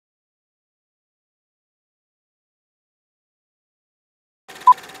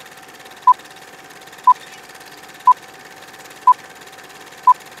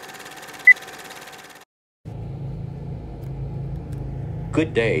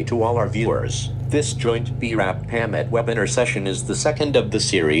Good day to all our viewers. This joint BRAP-PAMET webinar session is the second of the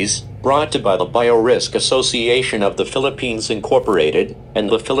series, brought to you by the Biorisk Association of the Philippines Incorporated and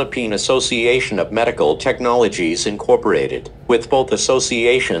the Philippine Association of Medical Technologies Incorporated, with both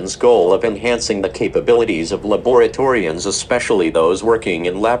associations' goal of enhancing the capabilities of laboratorians, especially those working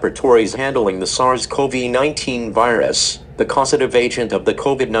in laboratories handling the SARS-CoV-19 virus, the causative agent of the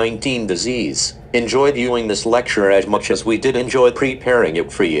COVID-19 disease. Enjoyed viewing this lecture as much as we did enjoy preparing it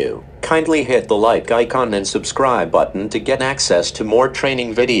for you. Kindly hit the like icon and subscribe button to get access to more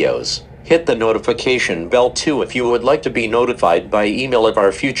training videos. Hit the notification bell too if you would like to be notified by email of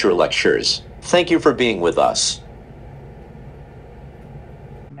our future lectures. Thank you for being with us.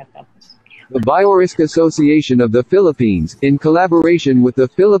 The Biorisk Association of the Philippines, in collaboration with the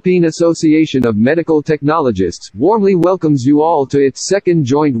Philippine Association of Medical Technologists, warmly welcomes you all to its second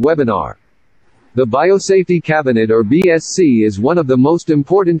joint webinar. The Biosafety Cabinet or BSC is one of the most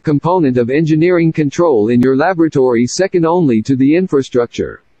important component of engineering control in your laboratory, second only to the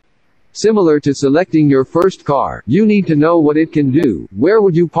infrastructure. Similar to selecting your first car, you need to know what it can do, where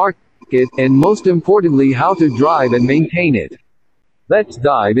would you park it, and most importantly how to drive and maintain it. Let's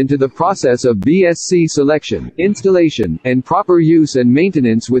dive into the process of BSC selection, installation, and proper use and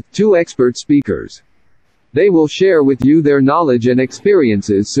maintenance with two expert speakers. They will share with you their knowledge and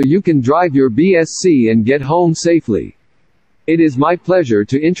experiences so you can drive your BSC and get home safely. It is my pleasure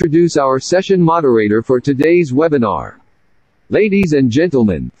to introduce our session moderator for today's webinar. Ladies and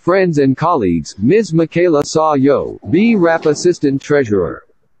gentlemen, friends and colleagues, Ms. Michaela Sayo, BRAP Assistant Treasurer.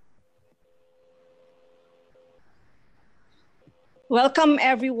 Welcome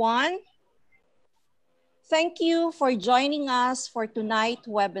everyone. Thank you for joining us for tonight's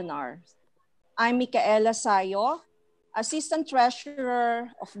webinar. I'm Michaela Sayo, Assistant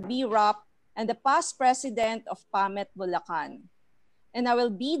Treasurer of BRAP and the past President of PAMET Bulacan. And I will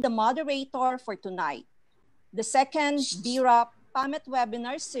be the moderator for tonight, the second BRAP-PAMET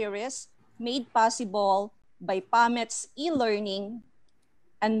webinar series made possible by PAMET's e-learning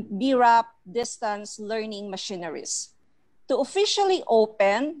and BRAP distance learning machineries. To officially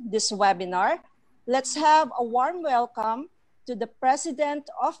open this webinar, let's have a warm welcome to the President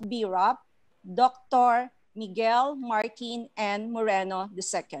of BRAP, Dr. Miguel Martin N. Moreno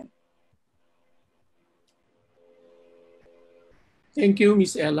II. Thank you,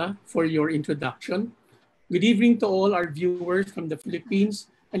 Ms. Ella, for your introduction. Good evening to all our viewers from the Philippines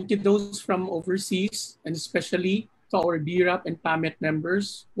and to those from overseas, and especially to our BRAP and PAMET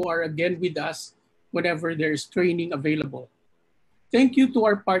members who are again with us whenever there is training available. Thank you to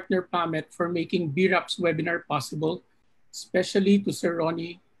our partner PAMET for making BRAP's webinar possible, especially to Sir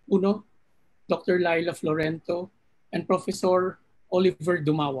Ronnie Uno, Dr. Laila Florento, and Professor Oliver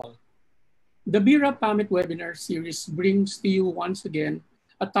Dumawal. The BRAP-PAMET webinar series brings to you once again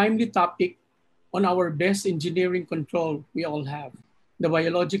a timely topic on our best engineering control we all have, the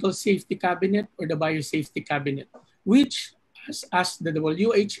Biological Safety Cabinet or the Biosafety Cabinet, which, as the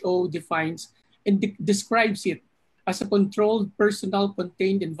WHO defines and describes it, as a controlled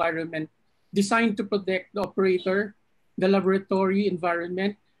personnel-contained environment designed to protect the operator, the laboratory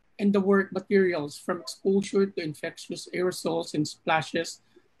environment, and the work materials from exposure to infectious aerosols and splashes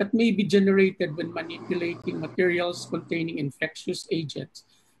that may be generated when manipulating materials containing infectious agents,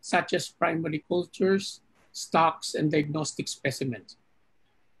 such as primary cultures, stocks, and diagnostic specimens.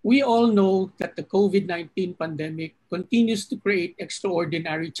 We all know that the COVID-19 pandemic continues to create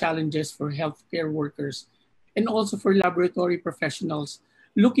extraordinary challenges for healthcare workers and also for laboratory professionals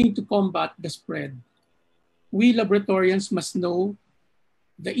looking to combat the spread. We laboratorians must know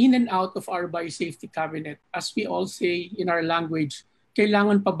the in and out of our biosafety cabinet. As we all say in our language,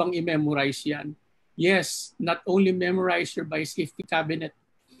 kailangan pa bang i-memorize yan? Yes, not only memorize your biosafety cabinet,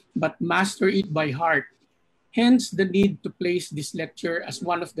 but master it by heart. Hence the need to place this lecture as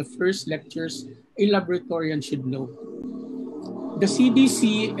one of the first lectures a laboratorian should know. The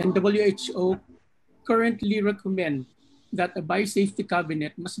CDC and WHO currently recommend that a biosafety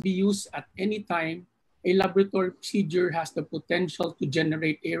cabinet must be used at any time a laboratory procedure has the potential to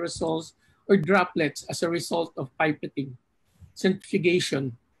generate aerosols or droplets as a result of pipetting,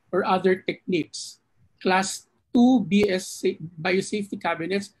 centrifugation, or other techniques. Class 2 biosafety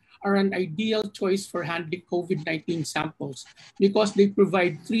cabinets are an ideal choice for handling COVID-19 samples because they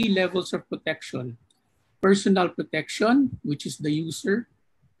provide 3 levels of protection: personal protection, which is the user,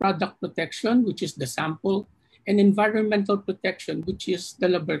 product protection, which is the sample, and environmental protection, which is the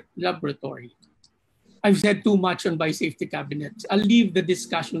laboratory. I've said too much on biosafety cabinets. I'll leave the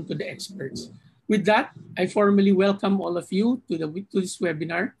discussion to the experts. With that, I formally welcome all of you to this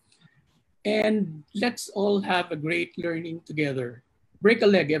webinar, and let's all have a great learning together. Break a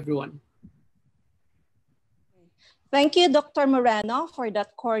leg, everyone. Thank you, Dr. Moreno, for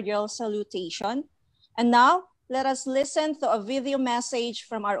that cordial salutation. And now, let us listen to a video message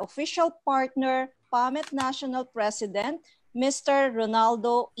from our official partner, PAMET National President, Mr.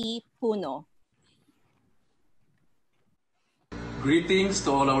 Ronaldo E. Puno. Greetings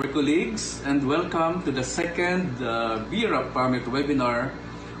to all our colleagues and welcome to the second BRAP-PAMET webinar,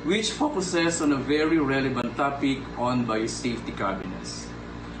 which focuses on a very relevant topic on biosafety cabinets.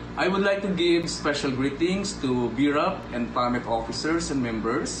 I would like to give special greetings to BRAP and PAMET officers and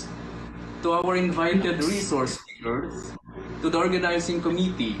members, to our invited resource speakers, to the organizing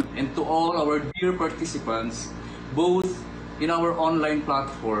committee, and to all our dear participants, both in our online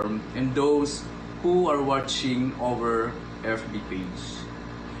platform and those who are watching over FB page.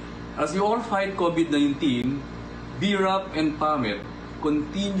 As we all fight COVID-19, BRAP and PAMET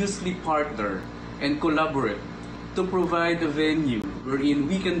continuously partner and collaborate to provide a venue wherein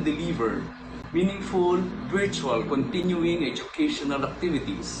we can deliver meaningful virtual continuing educational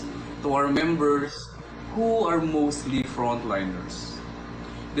activities to our members who are mostly frontliners.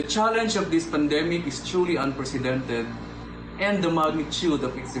 The challenge of this pandemic is truly unprecedented, and the magnitude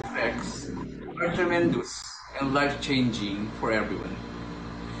of its effects are tremendous and life-changing for everyone.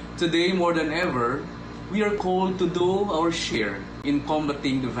 Today, more than ever, we are called to do our share in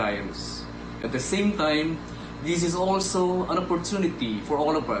combating the virus. At the same time, this is also an opportunity for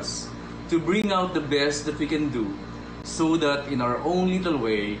all of us to bring out the best that we can do so that in our own little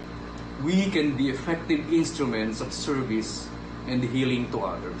way, we can be effective instruments of service and healing to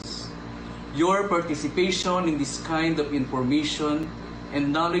others. Your participation in this kind of information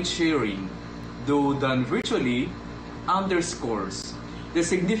and knowledge sharing, though done virtually, underscores the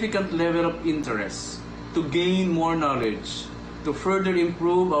significant level of interest to gain more knowledge, to further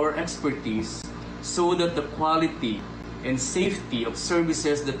improve our expertise so that the quality and safety of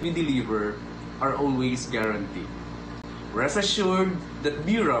services that we deliver are always guaranteed. Rest assured that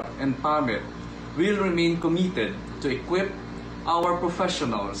BRAP and PAMET will remain committed to equip our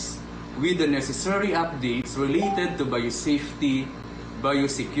professionals with the necessary updates related to biosafety,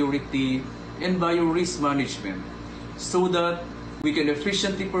 biosecurity, and biorisk management so that we can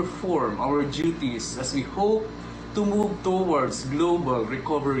efficiently perform our duties as we hope to move towards global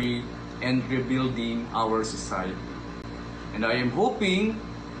recovery and rebuilding our society. And I am hoping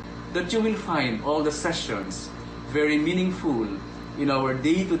that you will find all the sessions very meaningful in our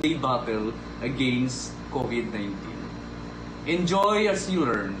day-to-day battle against COVID-19. Enjoy as you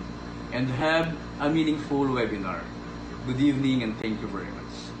learn and have a meaningful webinar. Good evening and thank you very much.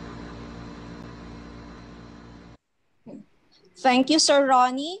 Thank you, Sir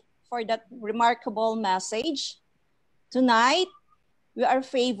Ronnie, for that remarkable message. Tonight, we are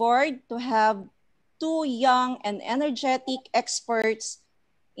favored to have two young and energetic experts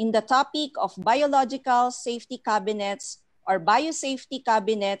in the topic of biological safety cabinets or biosafety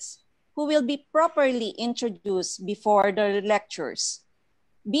cabinets who will be properly introduced before the lectures.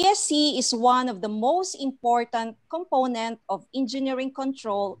 BSC is one of the most important components of engineering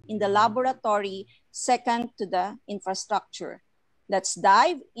control in the laboratory, second to the infrastructure. Let's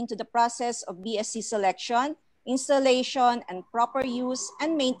dive into the process of BSC selection, installation, and proper use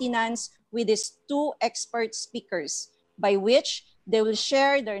and maintenance with these two expert speakers, by which they will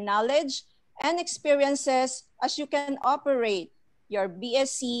share their knowledge and experiences as you can operate your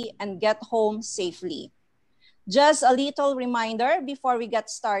BSC and get home safely. Just a little reminder before we get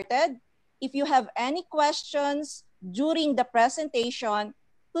started, if you have any questions during the presentation,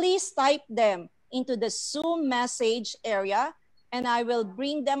 please type them into the Zoom message area and I will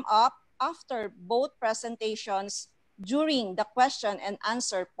bring them up after both presentations during the question and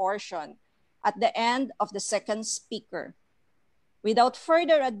answer portion at the end of the second speaker. Without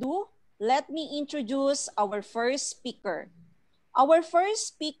further ado, let me introduce our first speaker. Our first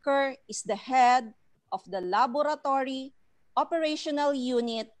speaker is the head of the Laboratory Operational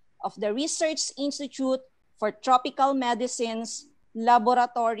Unit of the Research Institute for Tropical Medicine's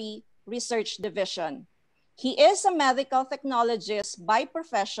Laboratory Research Division. He is a medical technologist by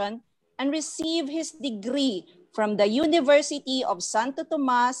profession and received his degree from the University of Santo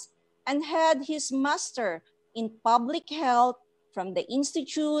Tomas and had his master in public health from the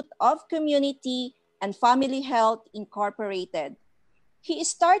Institute of Community and Family Health Incorporated. He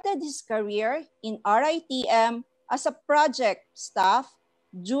started his career in RITM as a project staff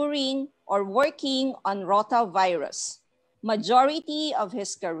during or working on rotavirus. Majority of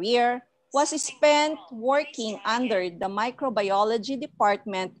his career was spent working under the microbiology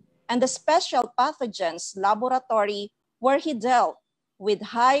department and the special pathogens laboratory where he dealt with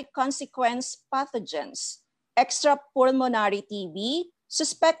high consequence pathogens, extrapulmonary TB,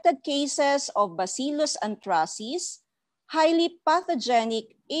 suspected cases of Bacillus anthracis, highly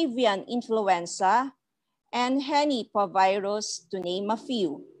pathogenic avian influenza, and Henipavirus, to name a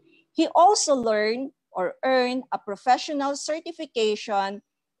few. He also learned or earned a professional certification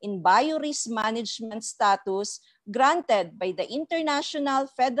in biorisk management status granted by the International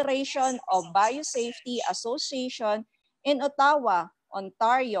Federation of Biosafety Association in Ottawa,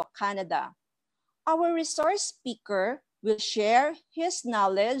 Ontario, Canada. Our resource speaker will share his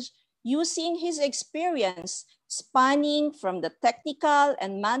knowledge using his experience spanning from the technical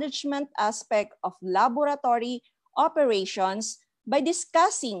and management aspect of laboratory operations by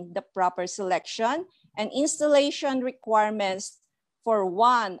discussing the proper selection and installation requirements for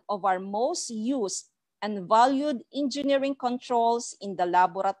one of our most used and valued engineering controls in the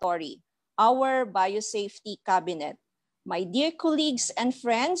laboratory, our Biosafety Cabinet. My dear colleagues and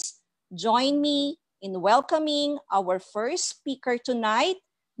friends, join me in welcoming our first speaker tonight,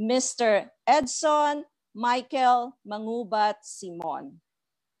 Mr. Edson Michael Mangubat Simon.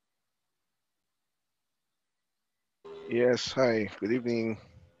 Yes, hi, good evening.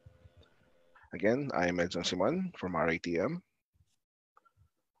 Again, I'm Edson Simon from RITM.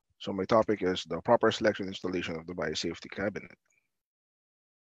 So my topic is the proper selection installation of the biosafety cabinet.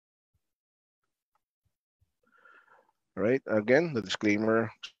 All right, again, the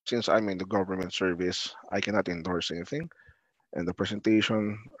disclaimer, since I'm in the government service, I cannot endorse anything, and the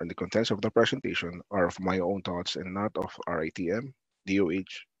presentation and the contents of the presentation are of my own thoughts and not of RITM,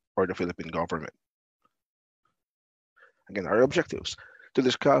 DOH, or the Philippine government. Again, our objectives: to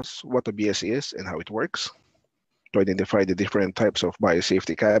discuss what the BSC is and how it works, to identify the different types of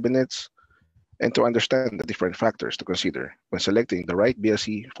biosafety cabinets, and to understand the different factors to consider when selecting the right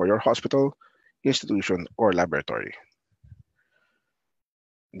BSC for your hospital, institution, or laboratory.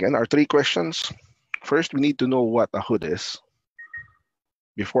 Again, our three questions. First, we need to know what a hood is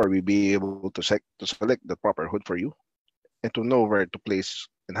before we be able to select the proper hood for you, and to know where to place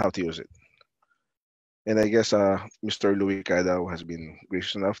and how to use it. And I guess Mr. Louis Cadao has been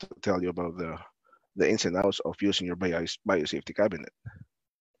gracious enough to tell you about the ins and outs of using your biosafety cabinet.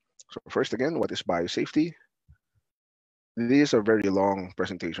 So first, again, what is biosafety? This is a very long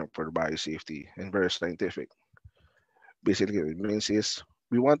presentation for biosafety and very scientific. Basically, what it means is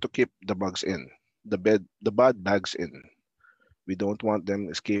we want to keep the bugs in, the bad bugs in. We don't want them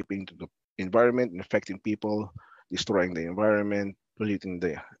escaping to the environment, infecting people, destroying the environment, polluting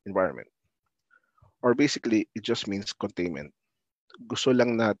the environment. Or basically, it just means containment. Gusto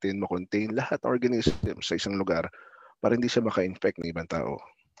lang natin ma-contain lahat ng organism sa isang lugar para hindi siya maka-infect ng ibang tao.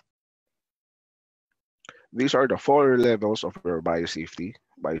 These are the 4 levels of your biosafety.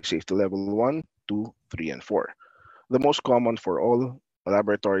 Biosafety level 1, 2, 3, and 4. The most common for all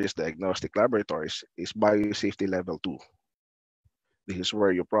laboratories, diagnostic laboratories, is biosafety level 2. This is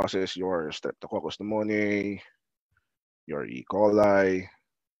where you process your Streptococcus pneumoniae, your E. coli.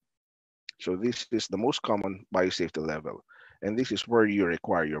 So this is the most common biosafety level. And this is where you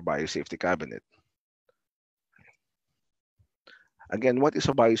require your biosafety cabinet. Again, what is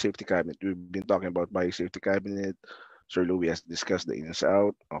a biosafety cabinet? We've been talking about biosafety cabinet. Sir Louis has discussed the ins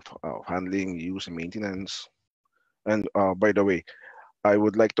and outs of handling, use, and maintenance. And by the way, I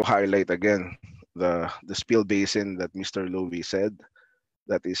would like to highlight again the spill basin that Mr. Louis said.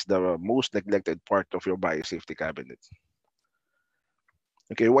 That is the most neglected part of your biosafety cabinet.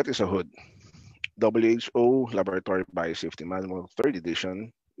 Okay, what is a hood? WHO Laboratory Biosafety Manual 3rd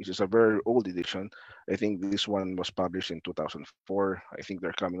edition, which is a very old edition. I think this one was published in 2004. I think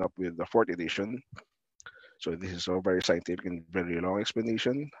they're coming up with the 4th edition. So this is a very scientific and very long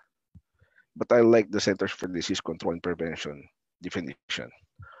explanation. But I like the Centers for Disease Control and Prevention definition.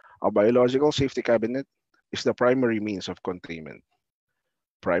 A biological safety cabinet is the primary means of containment.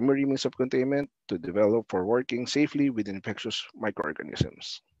 Primary means of containment to develop for working safely with infectious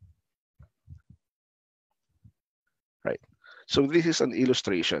microorganisms. Right. So this is an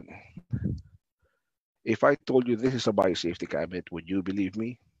illustration. If I told you this is a biosafety cabinet, would you believe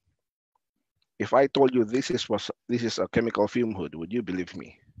me? If I told you this is a chemical fume hood, would you believe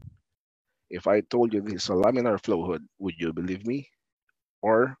me? If I told you this is a laminar flow hood, would you believe me?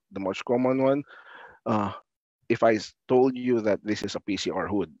 Or the most common one, if I told you that this is a PCR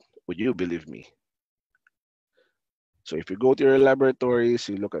hood, would you believe me? So if you go to your laboratories,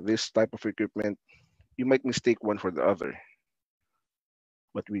 you look at this type of equipment, you might mistake one for the other.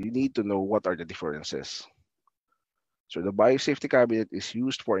 But we need to know what are the differences. So the biosafety cabinet is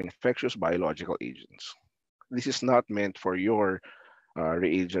used for infectious biological agents. This is not meant for your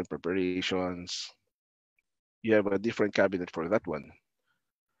reagent preparations. You have a different cabinet for that one.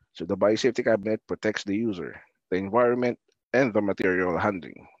 So the biosafety cabinet protects the user. the environment, and the material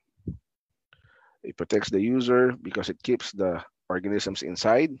handling. It protects the user because it keeps the organisms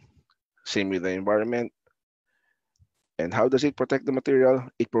inside, same with the environment. And how does it protect the material?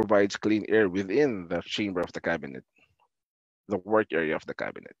 It provides clean air within the chamber of the cabinet, the work area of the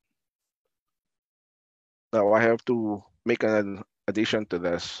cabinet. Now I have to make an addition to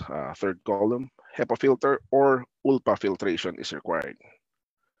this third column. HEPA filter or ULPA filtration is required.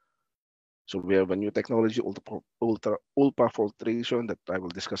 So we have a new technology, ULPA filtration, that I will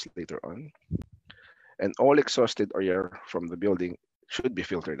discuss later on. And all exhausted air from the building should be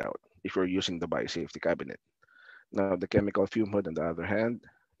filtered out if you're using the biosafety cabinet. Now, the chemical fume hood, on the other hand,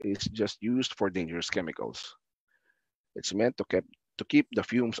 is just used for dangerous chemicals. It's meant to keep the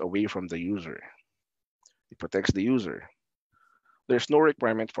fumes away from the user. It protects the user. There's no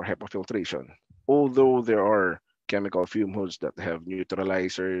requirement for HEPA filtration, although there are chemical fume hoods that have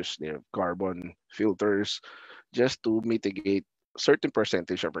neutralizers, they have carbon filters, just to mitigate certain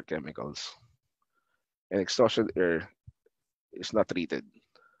percentage of our chemicals. And exhausted air is not treated.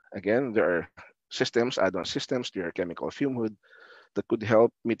 Again, there are systems, add-on systems to your chemical fume hood that could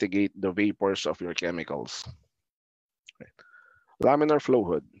help mitigate the vapors of your chemicals. Laminar flow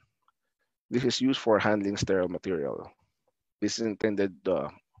hood. This is used for handling sterile material. This is intended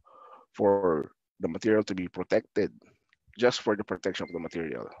for the material to be protected, just for the protection of the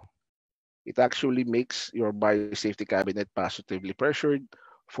material. It actually makes your biosafety cabinet positively pressured,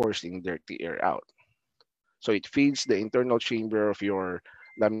 forcing dirty air out. So it feeds the internal chamber of your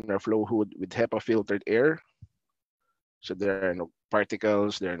laminar flow hood with HEPA filtered air. So there are no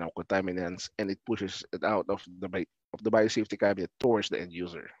particles, there are no contaminants, and it pushes it out of the biosafety cabinet towards the end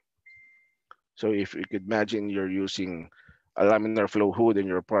user. So if you could imagine you're using a laminar flow hood and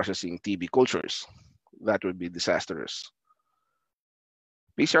you're processing TB cultures, that would be disastrous.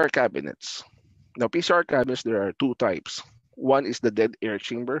 PCR cabinets. Now, PCR cabinets, there are two types. One is the dead air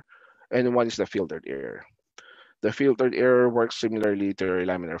chamber, and one is the filtered air. The filtered air works similarly to your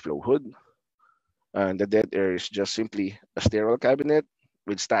laminar flow hood. And the dead air is just simply a sterile cabinet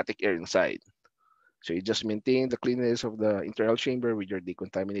with static air inside. So you just maintain the cleanliness of the internal chamber with your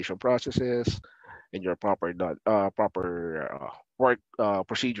decontamination processes and your proper work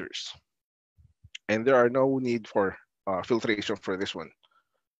procedures. And there are no need for filtration for this one.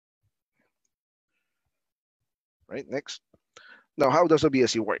 Right, next. Now, how does a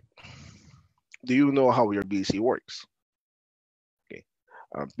BSC work? Do you know how your BSC works? Okay.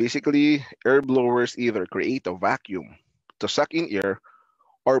 Basically, air blowers either create a vacuum to suck in air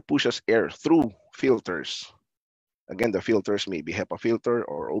or pushes air through filters. Again, the filters may be HEPA filter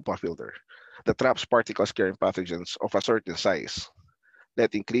or ULPA filter that traps particles carrying pathogens of a certain size,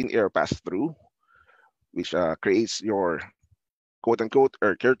 letting clean air pass through, which creates your quote-unquote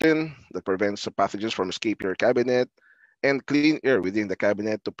air curtain that prevents the pathogens from escaping your cabinet, and clean air within the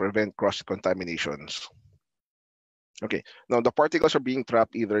cabinet to prevent cross-contaminations. Okay, now the particles are being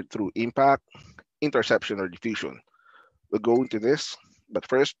trapped either through impact, interception, or diffusion. We'll go into this, but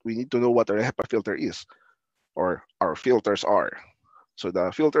first we need to know what our HEPA filter is, or our filters are. So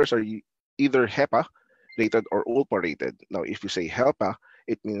the filters are either HEPA rated or ULPA rated. Now, if you say HEPA,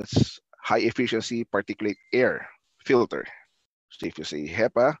 it means high efficiency particulate air filter. So if you say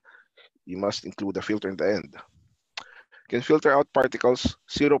HEPA, you must include the filter in the end. Can filter out particles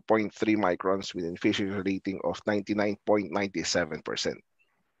 0.3 microns with an efficiency rating of 99.97%.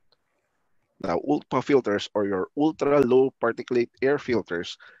 Now, ULPA filters, or your ultra low particulate air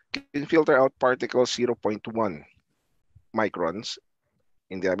filters, can filter out particles 0.1 microns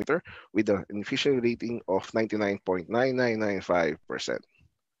in diameter with an efficiency rating of 99.9995%.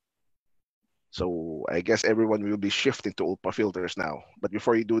 So I guess everyone will be shifting to ULPA filters now. But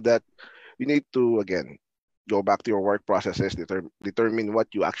before you do that, you need to, again, go back to your work processes, determine what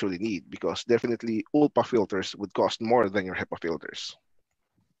you actually need, because definitely ULPA filters would cost more than your HEPA filters.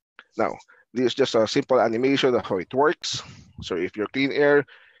 Now, this is just a simple animation of how it works. So if you're clean air,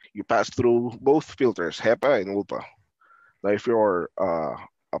 you pass through both filters, HEPA and ULPA. Now, if you're a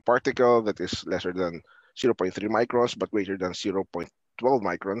particle that is lesser than 0.3 microns but greater than 0.12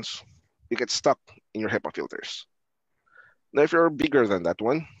 microns, you get stuck in your HEPA filters. Now, if you're bigger than that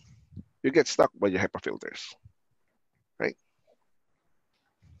one, you get stuck by your HEPA filters, right?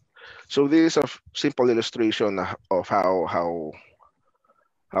 So this is a simple illustration of how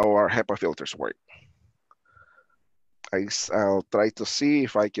our HEPA filters work. I'll try to see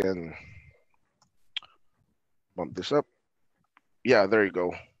if I can bump this up. Yeah, there you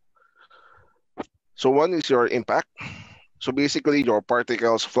go. So one is your impact. So basically your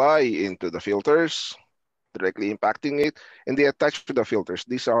particles fly into the filters, directly impacting it, and they attach to the filters.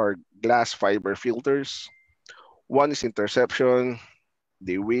 These are glass fiber filters One is interception.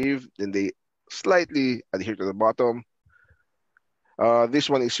 They wave, then they slightly adhere to the bottom. This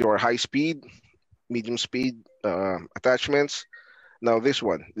one is your high speed, medium speed attachments. Now this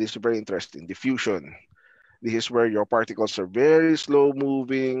is very interesting, diffusion. This is where your particles are very slow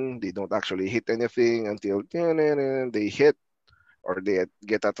moving. They don't actually hit anything until they hit, or they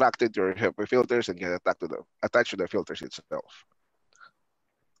get attracted to your HEPA filters and get attached to the filters itself.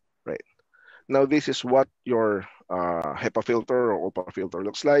 Right. Now this is what your HEPA filter or OPA filter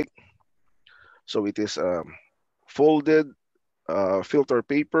looks like. So it is folded filter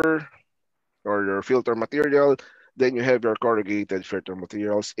paper or your filter material. Then you have your corrugated filter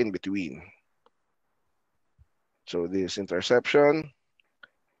materials in between. So this is interception,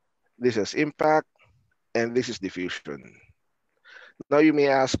 this is impact, and this is diffusion. Now you may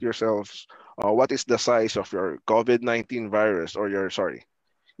ask yourselves, what is the size of your COVID-19 virus or your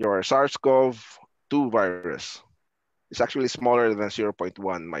SARS-CoV-2 virus? It's actually smaller than 0.1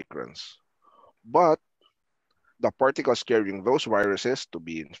 microns. But the particles carrying those viruses to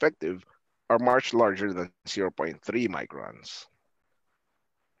be infective are much larger than 0.3 microns.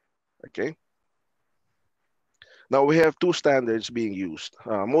 Okay. Now we have two standards being used.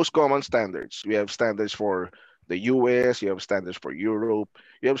 Most common standards. We have standards for the US, you have standards for Europe,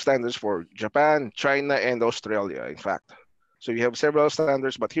 you have standards for Japan, China, and Australia, in fact. So you have several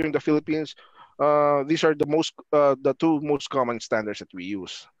standards, but here in the Philippines, these are the two most common standards that we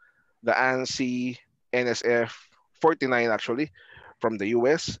use. The ANSI NSF 49 actually from the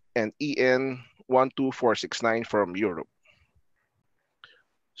US and EN 12469 from Europe.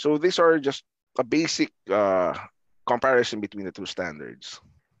 So these are just a basic comparison between the two standards.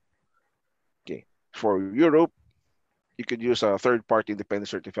 Okay, for Europe, you could use a third-party independent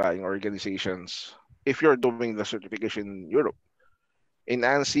certifying organizations if you're doing the certification in Europe. In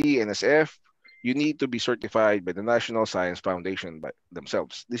ANSI, NSF, you need to be certified by the National Science Foundation by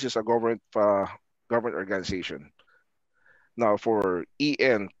themselves. This is a government organization. Now for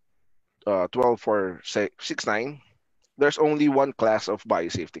EN 12469, there's only one class of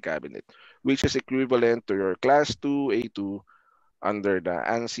biosafety cabinet, which is equivalent to your class 2 A2 under the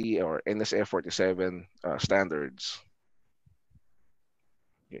ANSI or NSF 47 standards.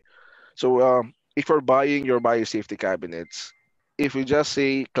 Okay. So if you're buying your biosafety cabinets, if you just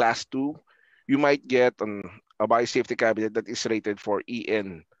say class 2, you might get a biosafety cabinet that is rated for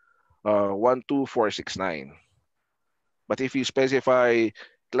EN 12469. But if you specify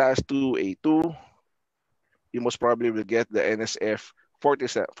class 2 A2, you most probably will get the NSF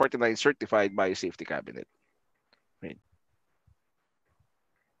 49 certified biosafety cabinet. Right.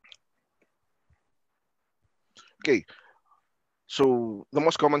 Okay, so the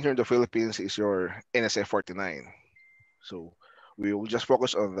most common here in the Philippines is your NSF 49. So we will just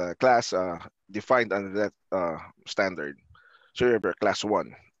focus on the class defined under that standard. So you have your class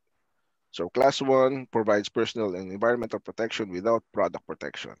 1. So class 1 provides personal and environmental protection without product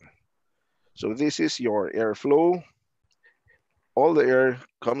protection. So this is your airflow. All the air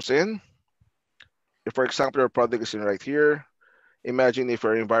comes in. If, for example, your product is in right here, imagine if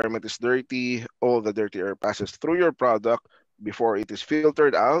your environment is dirty, all the dirty air passes through your product before it is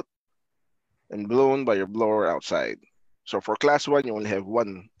filtered out and blown by your blower outside. So for class 1, you only have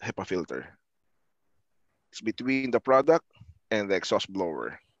one HEPA filter. It's between the product and the exhaust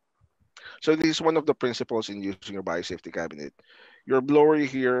blower. So this is one of the principles in using your biosafety cabinet. Your blower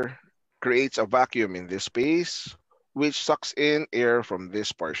here creates a vacuum in this space, which sucks in air from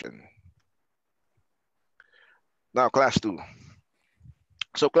this portion. Now, class 2.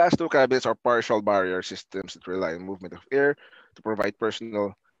 So class 2 cabinets are partial barrier systems that rely on movement of air to provide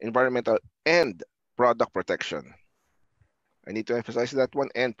personal, environmental, and product protection. I need to emphasize that one,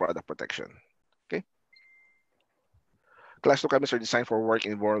 and product protection. Okay. Class 2 cabinets are designed for work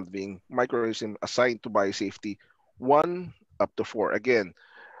involving microorganisms assigned to biosafety 1 up to 4. Again,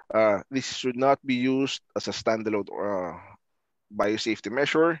 this should not be used as a standalone biosafety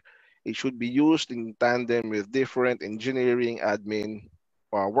measure. It should be used in tandem with different engineering, admin,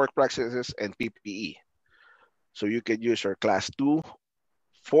 work practices, and PPE. So you can use your class 2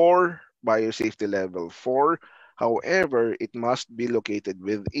 for biosafety level 4. However, it must be located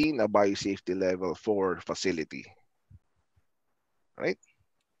within a biosafety level 4 facility. Right?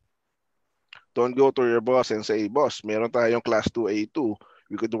 Don't go to your boss and say, boss, meron tayong class 2A2.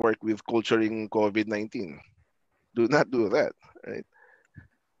 We could work with culturing COVID-19. Do not do that. Right?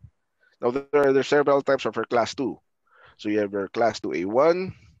 Now, there are several types of your class 2. So you have your class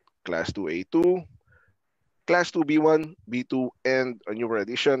 2A1, class 2A2, class 2B1, B2, and a newer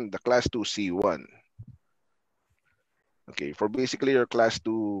addition, the class 2C1. Okay, for basically your class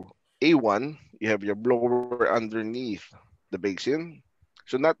 2 A1, you have your blower underneath the basin.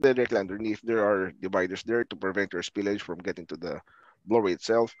 So not directly underneath, there are dividers there to prevent your spillage from getting to the blower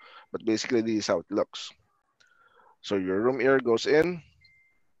itself. But basically, this is how it looks. So your room air goes in.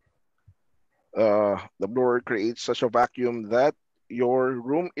 The blower creates such a vacuum that your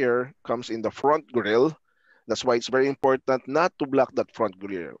room air comes in the front grill. That's why it's very important not to block that front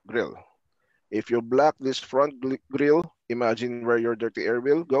grill. If you block this front grill, imagine where your dirty air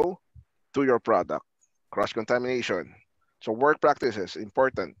will go to your product. Cross-contamination. So work practices,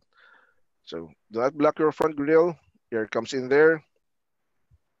 important. So do not block your front grill. Air comes in there,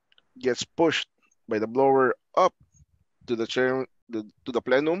 gets pushed by the blower up to the to the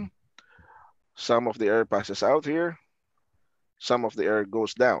plenum. Some of the air passes out here. Some of the air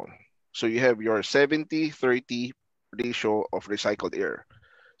goes down. So you have your 70-30 ratio of recycled air.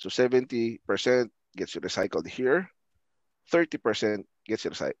 So 70% gets recycled here. 30%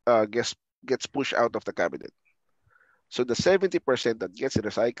 gets pushed out of the cabinet. So the 70% that gets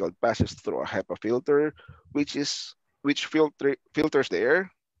recycled passes through a HEPA filter, which filters the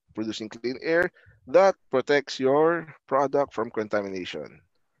air, producing clean air that protects your product from contamination.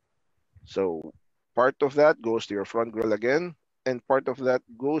 So part of that goes to your front grill again, and part of that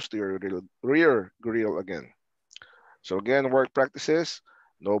goes to your rear grill again. So again, work practices,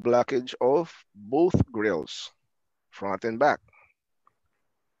 no blockage of both grills, front and back.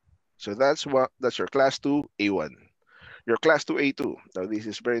 So that's your class 2 A1. Your class 2 A2. Now this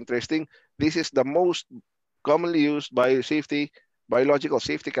is very interesting. This is the most commonly used biological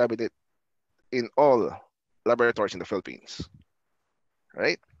safety cabinet in all laboratories in the Philippines.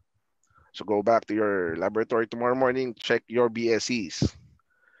 Right? So go back to your laboratory tomorrow morning, check your BSCs.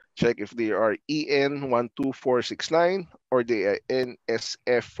 Check if they are EN12469 or they are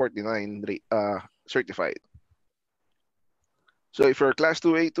NSF49 certified. So if you're class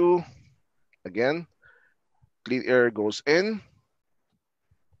 2A2, again, clean air goes in.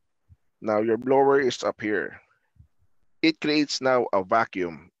 Now your blower is up here. It creates now a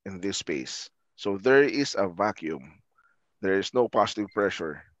vacuum in this space. So there is a vacuum. There is no positive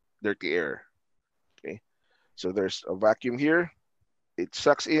pressure, dirty air. Okay. So there's a vacuum here. It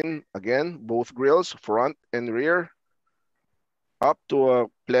sucks in, again, both grills, front and rear, up to a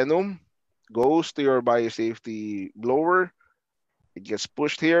plenum, goes to your biosafety blower. It gets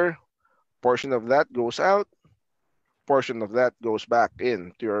pushed here. Portion of that goes out. Portion of that goes back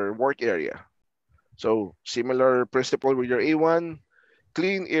in to your work area. So similar principle with your A1.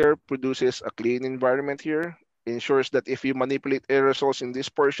 Clean air produces a clean environment here. Ensures that if you manipulate aerosols in this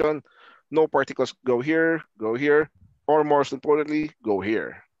portion, no particles go here, or most importantly, go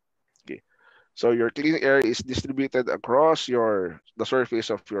here. Okay. So your clean air is distributed across the surface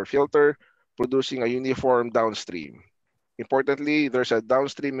of your filter, producing a uniform downstream. Importantly, there's a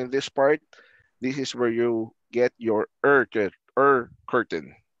downstream in this part. This is where you get your air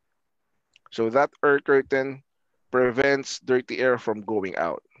curtain. So that air curtain prevents dirty air from going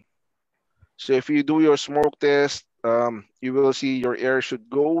out. So if you do your smoke test, you will see your air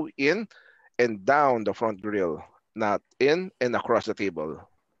should go in and down the front grill, not in and across the table,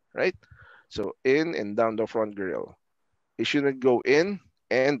 right? So in and down the front grill. It shouldn't go in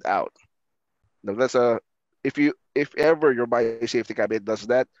and out. Now if ever your biosafety cabinet does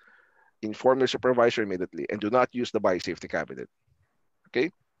that, inform your supervisor immediately and do not use the biosafety cabinet.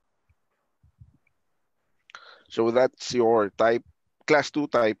 Okay? So that's your class 2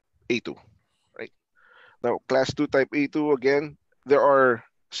 type A2, right? Now, class 2 type A2, again, there are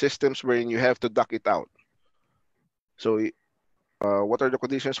systems wherein you have to duct it out. So what are the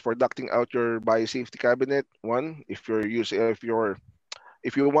conditions for ducting out your biosafety cabinet? One, if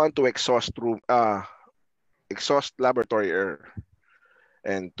you want to exhaust laboratory air.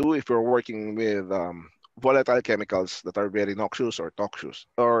 And two, if you're working with volatile chemicals that are very noxious or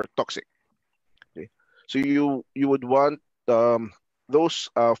toxic. Okay? So you would want those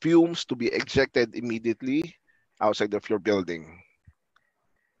fumes to be ejected immediately outside of your building.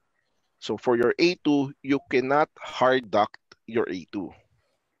 So for your A2, you cannot hard duct your A2.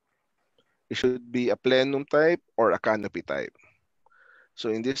 It should be a plenum type or a canopy type. So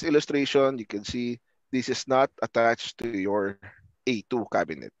in this illustration, you can see this is not attached to your A2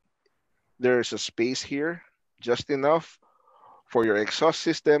 cabinet. There's a space here, just enough for your exhaust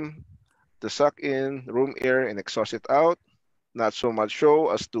system to suck in room air and exhaust it out, not so much so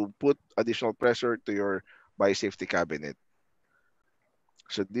as to put additional pressure to your biosafety cabinet.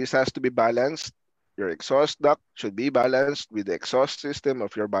 So this has to be balanced. Your exhaust duct should be balanced with the exhaust system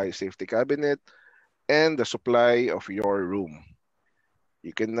of your biosafety cabinet and the supply of your room.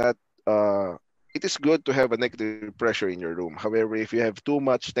 You cannot it is good to have a negative pressure in your room. However, if you have too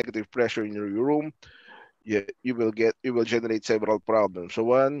much negative pressure in your room, you will generate several problems. So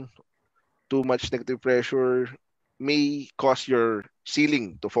one, too much negative pressure may cause your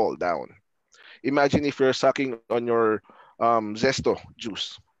ceiling to fall down. Imagine if you're sucking on your Zesto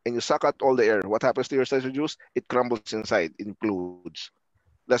juice and you suck out all the air. What happens to your Zesto juice? It crumbles inside, includes.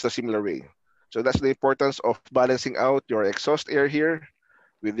 That's a similar way. So that's the importance of balancing out your exhaust air here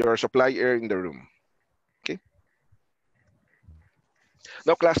with your supply air in the room. Okay.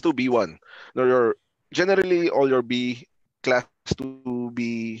 Now class 2 B1. Now your generally all your class 2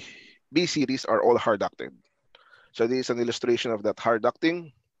 B series are all hard ducted. So this is an illustration of that hard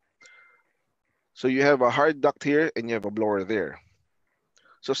ducting. So you have a hard duct here and you have a blower there.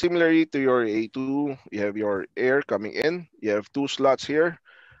 So similarly to your A2, you have your air coming in. You have two slots here.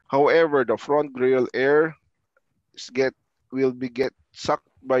 However, the front grill air will get sucked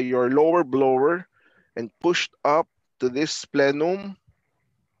by your lower blower and pushed up to this plenum.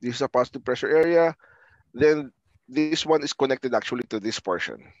 This is a positive pressure area. Then this one is connected actually to this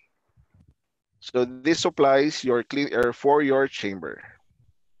portion. So this supplies your clean air for your chamber.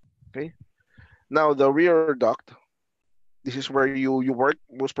 Okay. Now the rear duct, this is where you work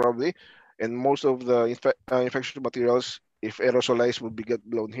most probably, and most of the infectious materials, if aerosolized, will be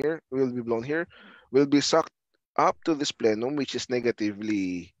blown here, will be sucked up to this plenum, which is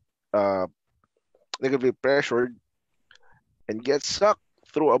uh, negatively pressured, and gets sucked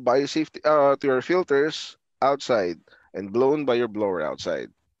through a biosafety to your filters outside and blown by your blower outside.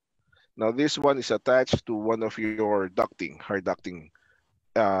 Now this one is attached to one of your hard ducting,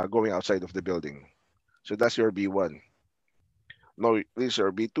 going outside of the building. So that's your B1. Now this is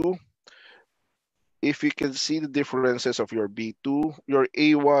your B2. If you can see the differences of your B2, your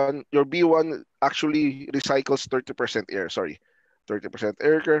A1, your B1 actually recycles 30% air, 30%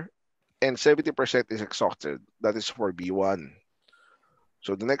 air, and 70% is exhausted. That is for B1.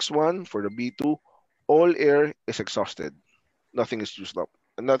 So the next one, for the B2, all air is exhausted. Nothing is used up.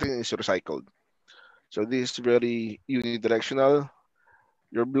 Nothing is recycled. So this is very unidirectional.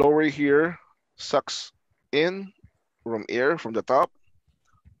 Your blower here sucks in from air from the top,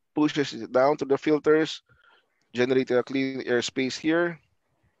 pushes it down to the filters, generating a clean air space here.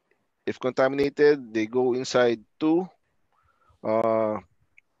 If contaminated, they go inside two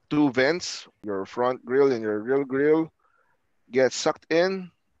vents, your front grill and your rear grill, get sucked in.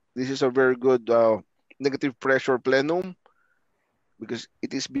 This is a very good negative pressure plenum because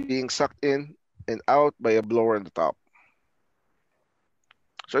it is being sucked in and out by a blower on the top.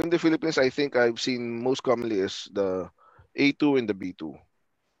 So in the Philippines, I think I've seen most commonly is the A2 and the B2.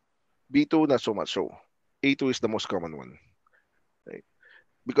 B2, not so much so. A2 is the most common one. Right?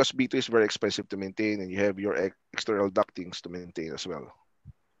 Because B2 is very expensive to maintain and you have your external ductings to maintain as well.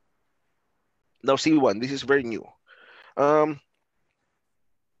 Now C1, this is very new.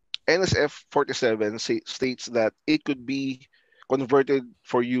 NSF 47 states that it could be converted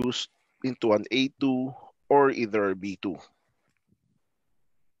for use into an A2 or either B2.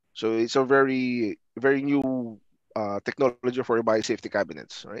 So it's a very, very new technology for biosafety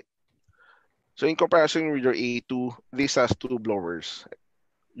cabinets, right? So in comparison with your A2, this has two blowers.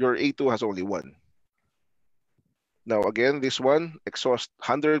 Your A2 has only one. Now again, this one exhausts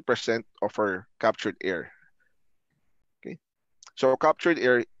 100% of our captured air. Okay, so captured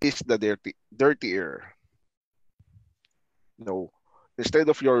air is the dirty air. No, instead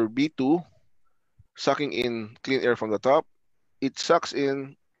of your B2 sucking in clean air from the top, it sucks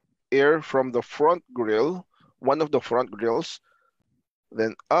in air from the front grill, one of the front grills,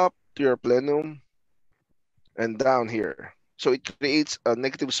 then up to your plenum and down here. So it creates a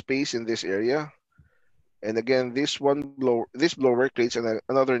negative space in this area. And again, this blower creates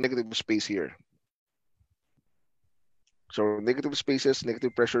another negative space here. So negative spaces,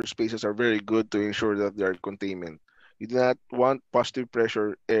 negative pressure spaces are very good to ensure that they are containment. You do not want positive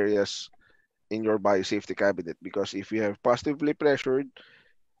pressure areas in your biosafety cabinet because if you have positively pressured,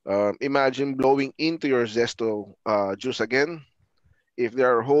 imagine blowing into your Zesto juice again. If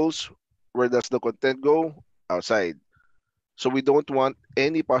there are holes, where does the content go? Outside. So we don't want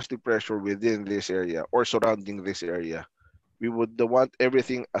any positive pressure within this area or surrounding this area. We would want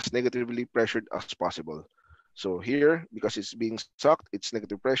everything as negatively pressured as possible. So here, because it's being sucked, it's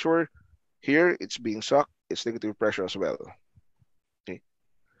negative pressure. Here, it's being sucked, it's negative pressure as well. Okay.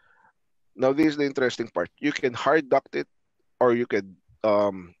 Now, this is the interesting part. You can hard duct it, or you can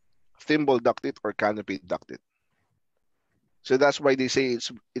thimble duct it, or canopy duct it. So that's why they say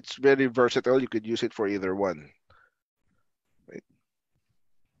it's very versatile. You could use it for either one. Right.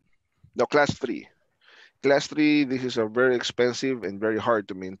 Now, class 3. Class 3, this is a very expensive and very hard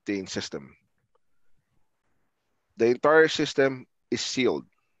to maintain system. The entire system is sealed.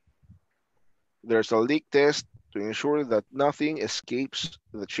 There's a leak test to ensure that nothing escapes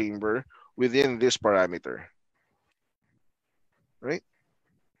the chamber within this parameter, right?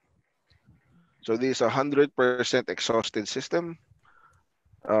 So this is a 100% exhausted system.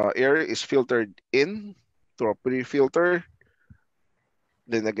 Air is filtered in through a pre-filter,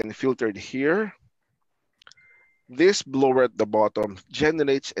 then again filtered here. This blower at the bottom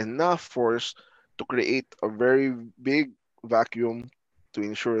generates enough force to create a very big vacuum to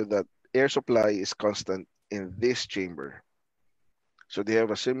ensure that air supply is constant in this chamber. So they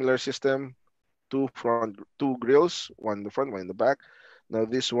have a similar system, two grills, one in the front, one in the back. Now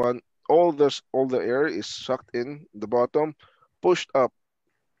this one, all the air is sucked in the bottom, pushed up,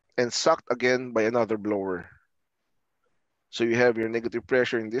 and sucked again by another blower. So you have your negative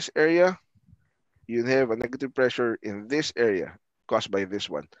pressure in this area. You have a negative pressure in this area caused by this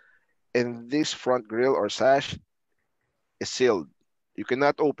one. And this front grill or sash is sealed. You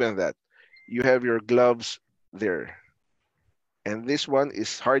cannot open that. You have your gloves there. And this one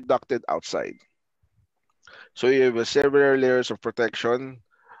is hard ducted outside. So you have several layers of protection.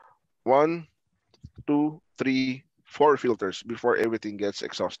 1, 2, 3, 4 filters before everything gets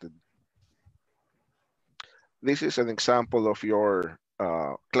exhausted. This is an example of your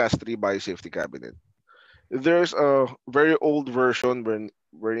Class 3 Biosafety Cabinet. There's a very old version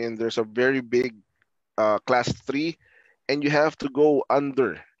wherein there's a very big Class 3, and you have to go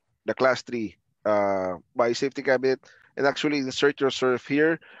under the Class 3 Biosafety Cabinet and actually insert yourself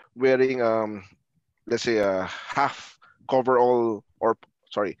here wearing, let's say, a half coverall or,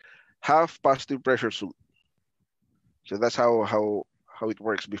 sorry, half positive pressure suit. So that's how it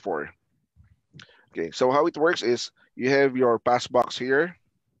works before. Okay, so how it works is you have your pass box here.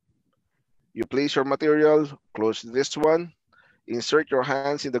 You place your material, close this one, insert your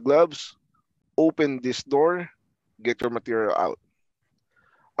hands in the gloves, open this door, get your material out.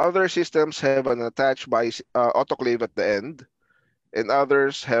 Other systems have an attached autoclave at the end, and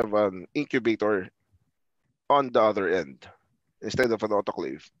others have an incubator on the other end instead of an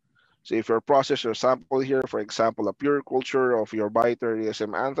autoclave. So if you process your sample here, for example, a pure culture of your biter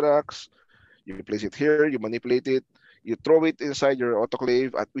ESM anthrax, you place it here, you manipulate it, you throw it inside your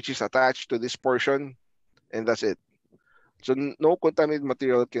autoclave, which is attached to this portion, and that's it. So no contaminated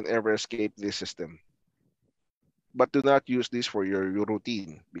material can ever escape this system. But do not use this for your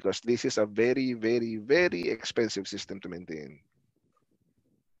routine because this is a very, very, very expensive system to maintain.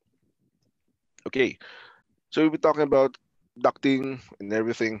 Okay, so we'll be talking about ducting and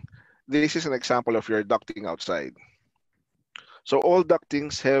everything. This is an example of your ducting outside. So all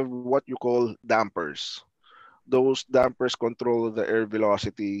ductings have what you call dampers. Those dampers control the air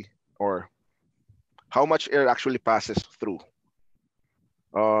velocity or how much air actually passes through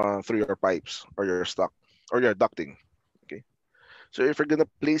your pipes or your stock or your ducting. Okay, so if you're gonna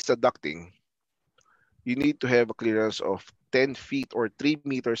place the ducting, you need to have a clearance of 10 feet or 3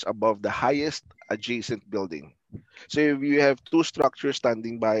 meters above the highest adjacent building. So if you have two structures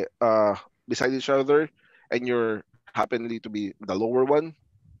standing by beside each other and you're happenly to be the lower one,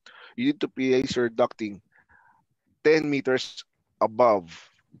 you need to place your ducting 10 meters above,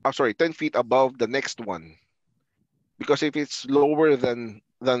 10 feet above the next one. Because if it's lower than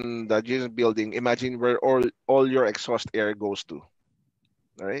the adjacent building, imagine where all your exhaust air goes to.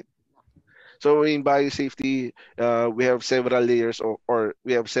 All right. So in biosafety, we have several layers or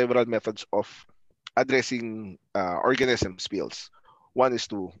we have several methods of addressing organism spills. One is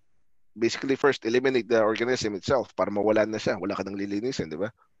to basically first eliminate the organism itself para mawalan na siya. Wala ka nang lilinisin, di ba?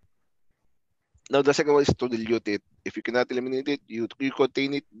 Now, the second one is to dilute it. If you cannot eliminate it, you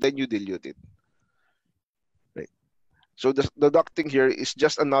contain it, then you dilute it. Right. So the ducting here is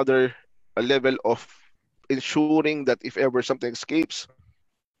just another level of ensuring that if ever something escapes,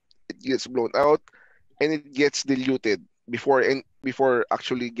 it gets blown out and it gets diluted before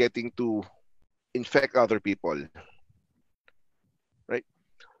actually getting to infect other people. Right.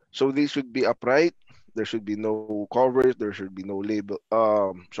 So these should be upright. There should be no covers. There should be no label.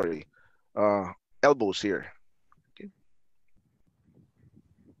 Elbows here. Okay.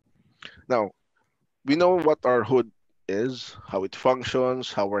 Now, we know what our hood is, how it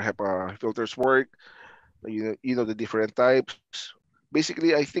functions, how our HEPA filters work. You know the different types.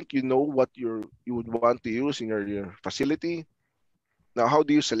 Basically, I think you know what you would want to use in your facility. Now, how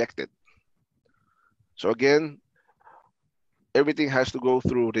do you select it? So again, everything has to go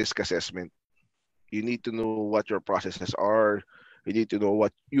through risk assessment. You need to know what your processes are. You need to know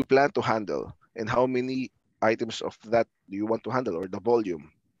what you plan to handle and how many items of that do you want to handle or the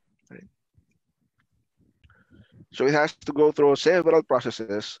volume. Right? So it has to go through several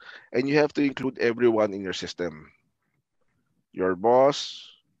processes and you have to include everyone in your system. your boss,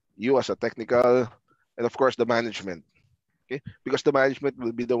 you as a technical, and of course the management. Okay, because the management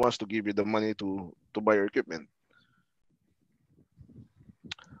will be the ones to give you the money to buy your equipment.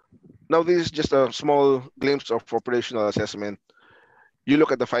 Now this is just a small glimpse of operational assessment. You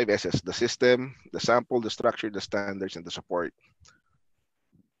look at the 5 S's: the system, the sample, the structure, the standards, and the support.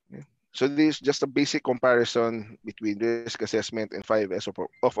 Okay. So this is just a basic comparison between risk assessment and 5 S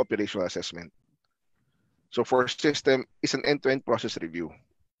of operational assessment. So for system, it's an end-to-end process review,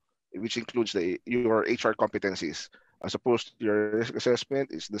 which includes your HR competencies. As opposed to your risk assessment,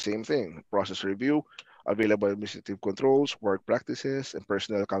 it's the same thing: process review, available administrative controls, work practices, and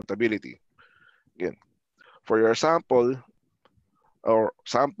personal accountability. Again, for your sample, the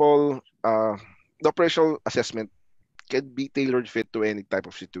operational assessment can be tailored fit to any type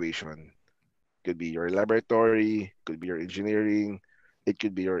of situation. Could be your laboratory, could be your engineering, it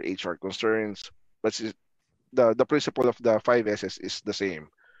could be your HR concerns. But the principle of the 5 S's is the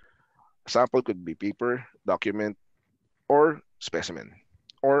same. Sample could be paper, document, or specimen,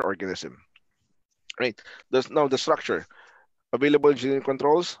 or organism. Right. Now the structure. Available engineering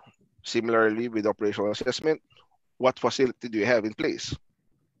controls. Similarly with operational assessment, what facility do you have in place?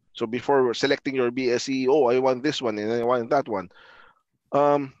 So before selecting your BSE, oh, I want this one and I want that one.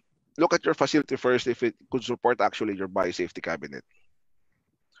 Look at your facility first if it could support actually your biosafety cabinet.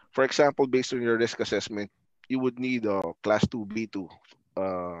 For example, based on your risk assessment, you would need a class 2 B2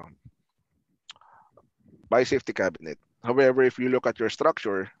 uh, biosafety cabinet. However, if you look at your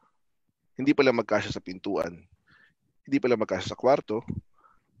structure, hindi pala magkasya sa pintuan, hindi pala magkasya sa kwarto,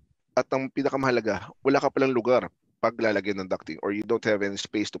 at ang pinakamahalaga, wala ka palang lugar pag lalagyan ng ducting, or you don't have any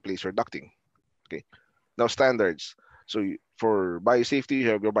space to place your ducting. Okay. Now standards. So for biosafety, you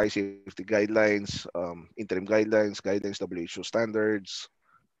have your biosafety guidelines, interim guidelines, WHO standards.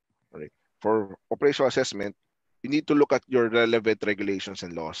 Right. For operational assessment, you need to look at your relevant regulations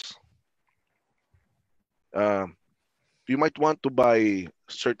and laws. You might want to buy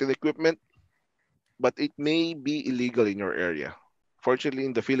certain equipment, but it may be illegal in your area. Fortunately,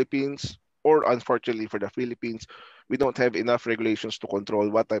 in the Philippines, or unfortunately for the Philippines, we don't have enough regulations to control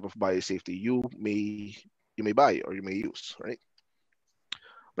what type of biosafety you may buy or you may use, right?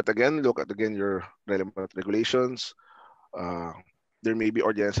 But again, look at your relevant regulations. There may be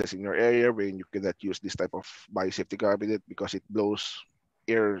ordinances in your area where you cannot use this type of biosafety cabinet because it blows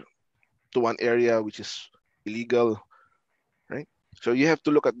air to one area which is illegal, right? So you have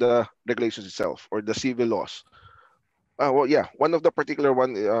to look at the regulations itself or the civil laws. Well, yeah, one of the particular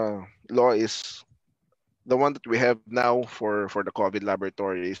law is the one that we have now for the COVID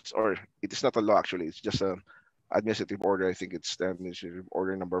laboratories, or it is not a law actually, it's just an administrative order. I think it's the administrative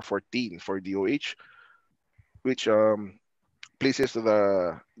order number 14 for DOH, which places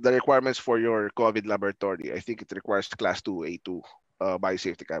the requirements for your COVID laboratory. I think it requires class 2 A2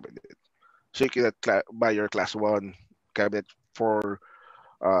 biosafety cabinet. So you cannot buy your class 1 cabinet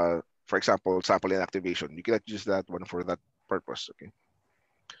for example, sample inactivation. You cannot use that one for that purpose. Okay.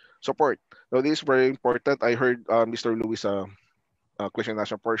 Support. Now this is very important. I heard Mr. Lewis question and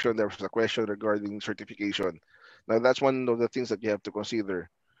answer portion. There was a question regarding certification. Now that's one of the things that you have to consider.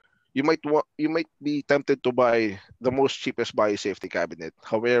 You might be tempted to buy the most cheapest biosafety cabinet.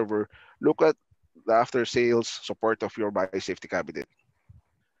 However, look at the after sales support of your biosafety cabinet.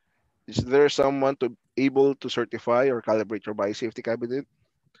 Is there someone able to certify or calibrate your biosafety cabinet?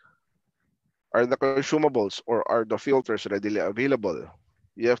 Are the consumables or are the filters readily available?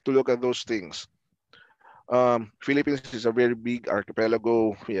 You have to look at those things. Philippines is a very big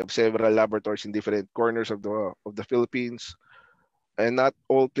archipelago. We have several laboratories in different corners of the Philippines, and not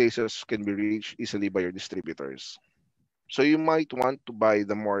all places can be reached easily by your distributors. So you might want to buy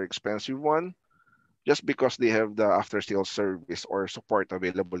the more expensive one just because they have the after-sales service or support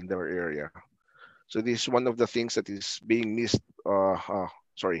available in their area. So this is one of the things that is being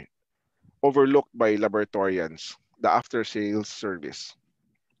overlooked by laboratorians, the after-sales service.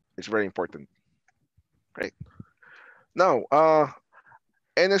 It's very important. Right. Now,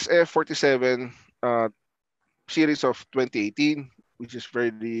 NSF 47 series of 2018, which is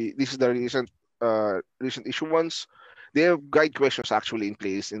this is the recent issuance. They have guide questions actually in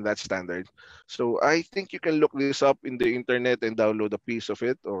place in that standard. So I think you can look this up in the internet and download a piece of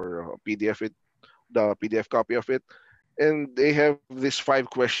it or a PDF the PDF copy of it. And they have these 5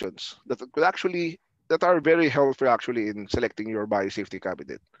 questions that are very helpful actually in selecting your biosafety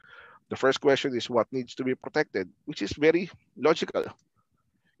cabinet. The first question is what needs to be protected, which is very logical.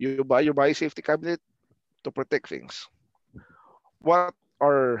 You buy your biosafety cabinet to protect things. What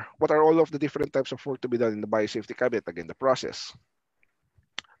are all of the different types of work to be done in the biosafety cabinet? Again, the process.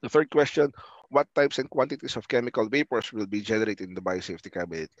 The third question, what types and quantities of chemical vapors will be generated in the biosafety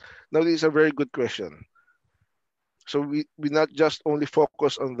cabinet? Now, this is a very good question. So we not just only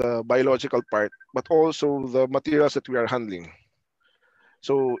focus on the biological part, but also the materials that we are handling.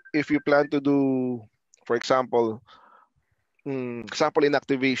 So if you plan to do, for example, sample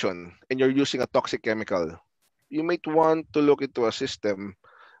inactivation and you're using a toxic chemical, you might want to look into a system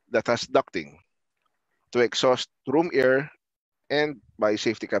that has ducting to exhaust room air and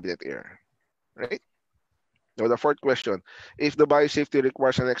biosafety cabinet air, right? Now, the fourth question, if the biosafety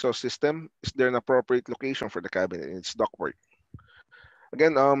requires an exhaust system, is there an appropriate location for the cabinet in its ductwork?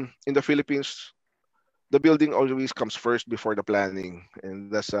 Again, in the Philippines, the building always comes first before the planning,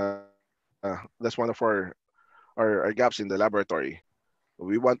 and that's one of our gaps in the laboratory.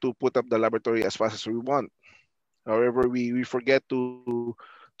 We want to put up the laboratory as fast as we want. However, we forget to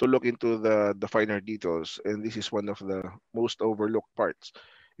look into the finer details, and this is one of the most overlooked parts.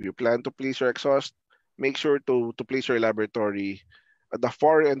 If you plan to place your exhaust, make sure to place your laboratory at the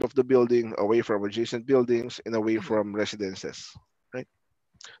far end of the building, away from adjacent buildings and away from residences. Right.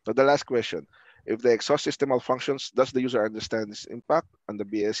 So the last question. If the exhaust system malfunctions, does the user understand its impact on the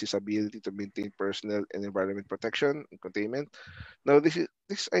BSC's ability to maintain personal and environment protection and containment? Now, this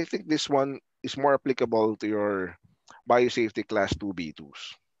I think this one is more applicable to your biosafety class 2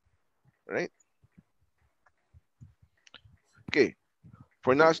 B2s, right? Okay,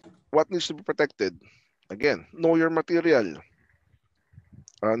 for now, what needs to be protected? Again, know your material,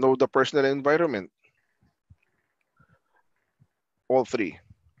 know the personal environment, all three,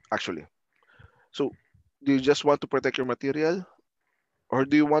 actually. So, do you just want to protect your material, or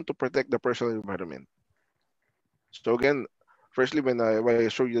do you want to protect the personal environment? So again, firstly, when I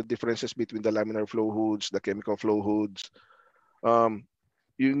show you the differences between the laminar flow hoods, the chemical flow hoods, um,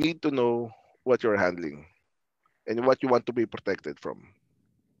 you need to know what you're handling and what you want to be protected from.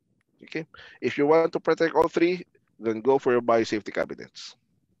 Okay, if you want to protect all three, then go for your biosafety cabinets.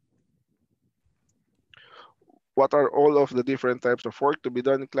 What are all of the different types of work to be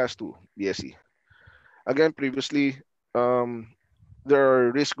done in Class 2 BSE? Again, previously, there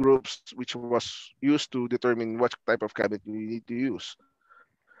are risk groups which was used to determine what type of cabinet you need to use.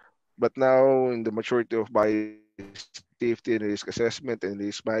 But now, in the maturity of biosafety and risk assessment and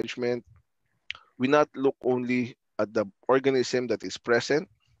risk management, we not look only at the organism that is present,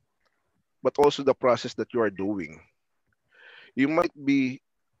 but also the process that you are doing. You might be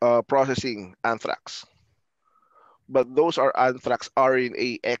processing anthrax, but those are anthrax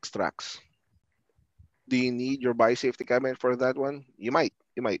RNA extracts. Do you need your biosafety cabinet for that one? You might,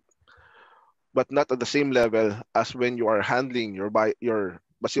 but not at the same level as when you are handling your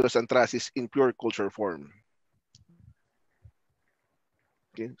Bacillus anthracis in pure culture form.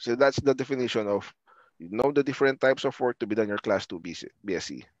 Okay, so that's the definition of the different types of work to be done in your Class 2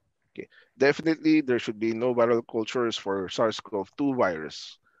 BSE. Okay, definitely there should be no viral cultures for SARS-CoV-2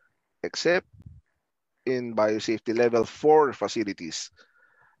 virus, except in biosafety level 4 facilities,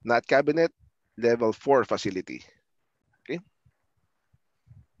 not cabinet, level 4 facility. Okay.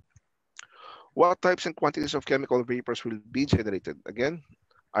 What types and quantities of chemical vapors will be generated? Again,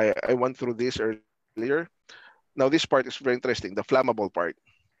 I went through this earlier. Now this part is very interesting, the flammable part.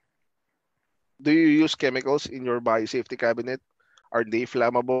 Do you use chemicals in your biosafety cabinet? Are they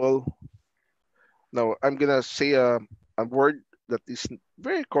flammable? Now I'm gonna say a word that is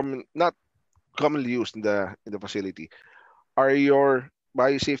very common, not commonly used in the facility. Are your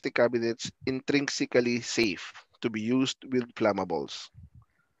biosafety cabinets intrinsically safe to be used with flammables?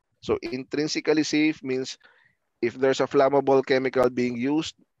 So intrinsically safe means if there's a flammable chemical being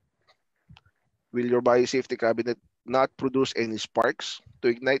used, will your biosafety cabinet not produce any sparks to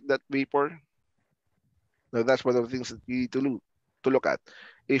ignite that vapor? Now that's one of the things that you need to look at.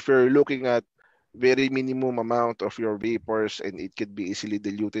 If you're looking at very minimum amount of your vapors and it could be easily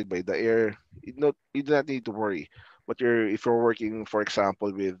diluted by the air, you do not need to worry. But if you're working, for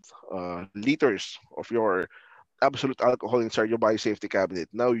example, with liters of your absolute alcohol inside your biosafety cabinet,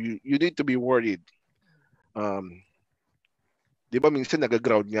 now you need to be worried. Di ba minsan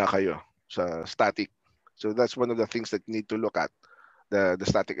nag-ground nga kayo sa static. So that's one of the things that you need to look at. The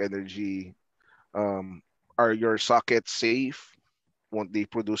static energy. Are your sockets safe? Won't they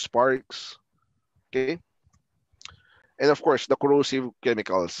produce sparks? Okay. And of course, the corrosive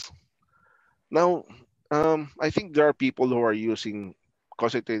chemicals. Now, I think there are people who are using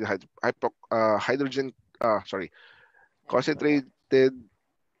concentrated concentrated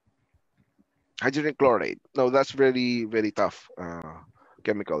hydrogen chloride. No, that's very, very tough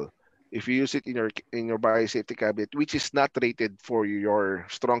chemical. If you use it in your biosafety cabinet, which is not rated for your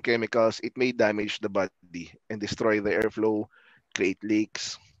strong chemicals, it may damage the body and destroy the airflow, create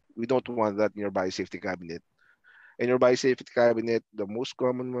leaks, We don't want that in your biosafety cabinet. And your biosafety cabinet, the most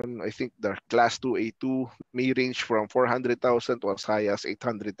common one, I think the class 2A2 may range from 400,000 to as high as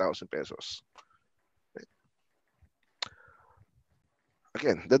 800,000 pesos.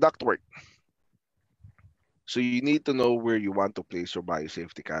 Again, the ductwork. So you need to know where you want to place your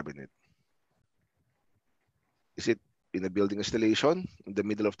biosafety cabinet. Is it in a building installation, in the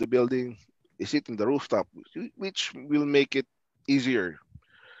middle of the building? Is it in the rooftop, which will make it easier?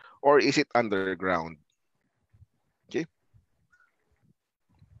 Or is it underground? Okay.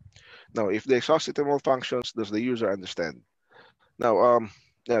 Now, if the exhaust system malfunctions, does the user understand? Now,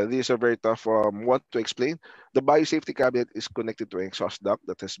 yeah, these are very tough one to explain. The biosafety cabinet is connected to an exhaust duct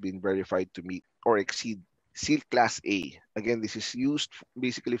that has been verified to meet or exceed seal class A. Again, this is used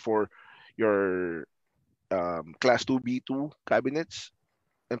basically for your class 2B2 cabinets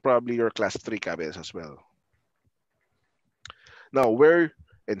and probably your class 3 cabinets as well. Now, where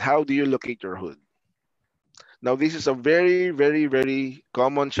and how do you locate your hood? Now, this is a very, very, very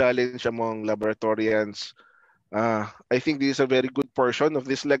common challenge among laboratorians. I think this is a very good portion of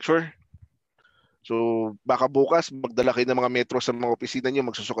this lecture. So, baka bukas, magdala kayo ng mga metro sa mga opisina nyo,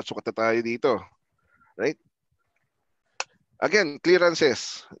 magsusukat-sukat na tayo dito. Right? Again,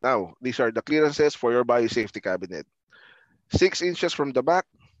 clearances. Now, these are the clearances for your biosafety cabinet. 6 inches from the back,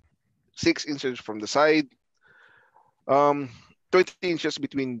 6 inches from the side, 20 inches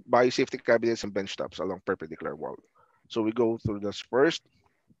between biosafety cabinets and bench tops along perpendicular wall. So we go through this first.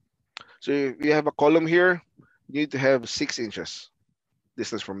 So if you have a column here, you need to have 6 inches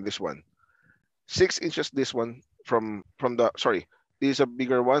distance from this one. 6 inches this one from the, sorry, this is a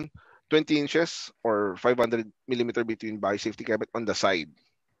bigger one, 20 inches or 500 millimeter between biosafety cabinet on the side.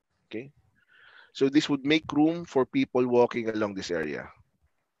 Okay. So this would make room for people walking along this area.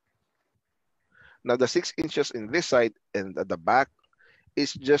 Now the 6 inches in this side and at the back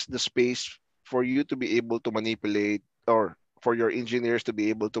is just the space for you to be able to manipulate, or for your engineers to be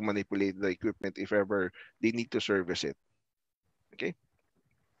able to manipulate the equipment if ever they need to service it. Okay.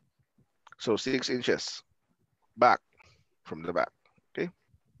 So 6 inches back from the back. Okay.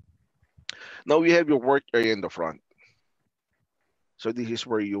 Now we have your work area in the front. So this is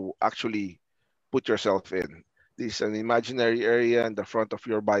where you actually put yourself in. This is an imaginary area in the front of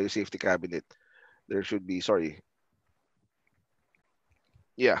your biosafety cabinet. There should be, sorry.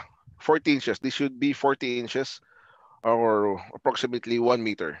 Yeah, 40 inches. This should be 40 inches or approximately 1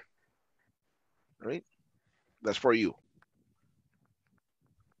 meter. Right? That's for you.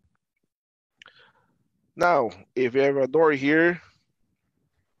 Now, if you have a door here,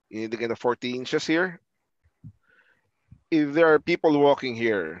 you need to get a 40 inches here. If there are people walking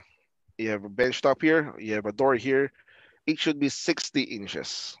here, you have a bench top here, you have a door here, it should be 60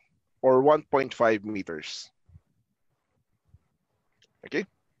 inches or 1.5 meters. Okay?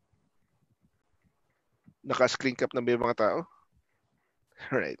 Naka-screen cap na ba yung mga tao?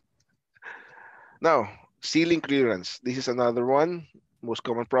 All right. Now, ceiling clearance. This is another one, most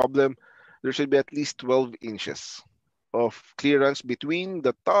common problem. There should be at least 12 inches of clearance between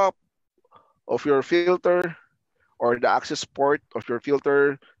the top of your filter or the access port of your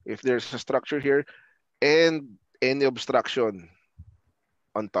filter, if there's a structure here, and any obstruction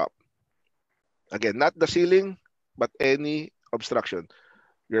on top. Again, not the ceiling, but any obstruction.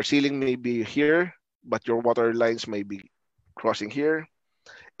 Your ceiling may be here, but your water lines may be crossing here.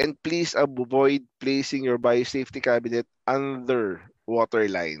 And please avoid placing your biosafety cabinet under water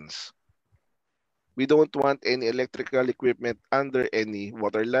lines. We don't want any electrical equipment under any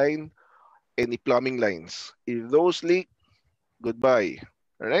water line, any plumbing lines. If those leak, goodbye.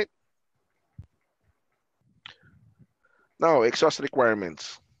 All right? Now, exhaust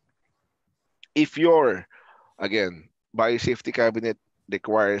requirements. If your, again, biosafety cabinet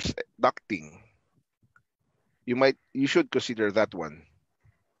requires ducting, you should consider that one.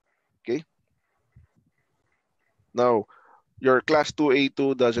 Okay? Now, your class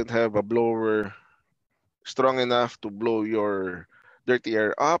 2A2 doesn't have a blower strong enough to blow your dirty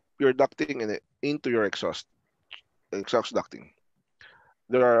air up your ducting and into your exhaust ducting.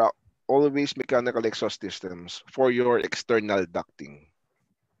 There are always mechanical exhaust systems for your external ducting.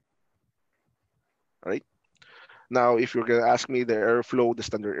 All right? Now, if you're going to ask me the airflow, the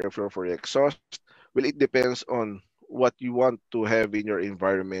standard airflow for your exhaust, well, it depends on what you want to have in your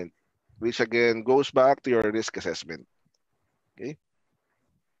environment, which again goes back to your risk assessment. Okay?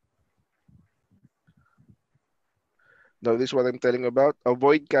 Now, this is what I'm telling you about.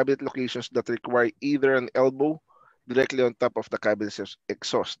 Avoid cabinet locations that require either an elbow directly on top of the cabinet's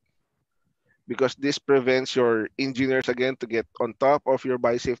exhaust, because this prevents your engineers again to get on top of your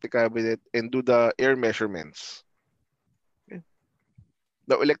biosafety cabinet and do the air measurements. Okay.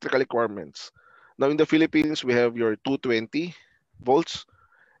 the electrical requirements. Now in the Philippines, we have your 220 volts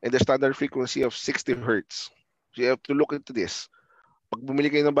and the standard frequency of 60 hertz. So you have to look into this. Pag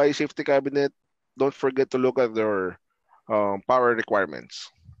bumili kayo ng biosafety cabinet, don't forget to look at their power requirements.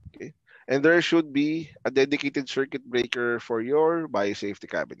 Okay? And there should be a dedicated circuit breaker for your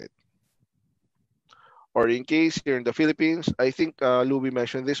biosafety cabinet. Or in case you're in the Philippines, I think Louie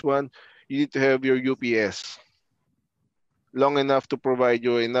mentioned this one, you need to have your UPS long enough to provide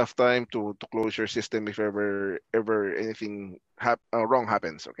you enough time to close your system if ever anything wrong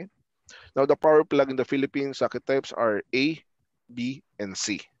happens. Okay. Now the power plug in the Philippines socket types are A, B, and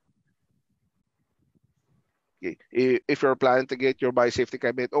C. Okay. If you're planning to get your biosafety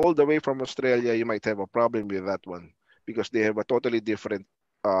cabinet all the way from Australia, you might have a problem with that one because they have a totally different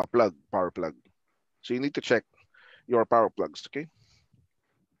power plug. So you need to check your power plugs. Okay.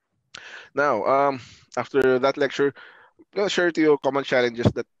 Now, after that lecture, I'm going to share to you common challenges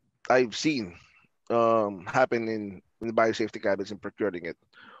that I've seen happen in the biosafety cabinets and procuring it.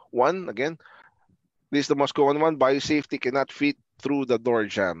 One, again, this is the most common one. Biosafety cannot fit through the door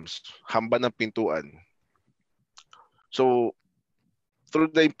jambs. Hamba ng pintuan. So,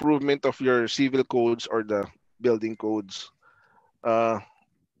 through the improvement of your civil codes or the building codes,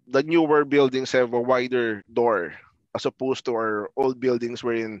 the newer buildings have a wider door as opposed to our old buildings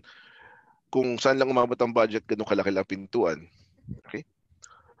wherein kung saan lang umabot ang budget, ganun kalaki lang pintuan. Okay?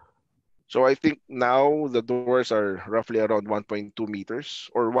 So I think now the doors are roughly around 1.2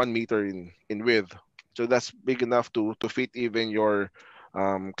 meters or 1 meter in width. So that's big enough to fit even your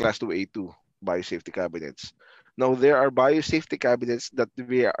class 2A2 biosafety cabinets. Now there are biosafety cabinets that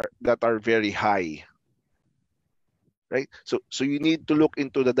are very high. Right? So you need to look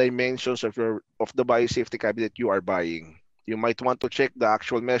into the dimensions of the biosafety cabinet you are buying. You might want to check the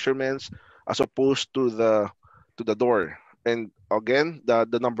actual measurements as opposed to the door. And again,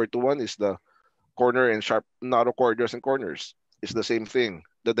 the number 2 one is the corner and sharp narrow corridors and corners. It's the same thing.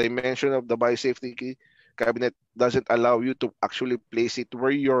 The dimension of the biosafety cabinet doesn't allow you to actually place it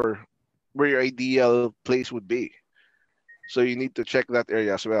where your ideal place would be. So you need to check that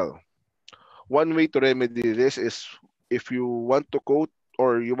area as well. One way to remedy this is if you want to quote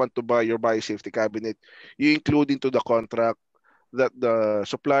or you want to buy your biosafety cabinet, you include into the contract that the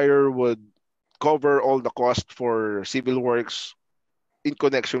supplier would cover all the cost for civil works in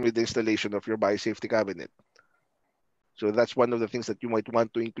connection with the installation of your biosafety cabinet. So that's one of the things that you might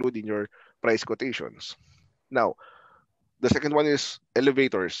want to include in your price quotations. Now, the second one is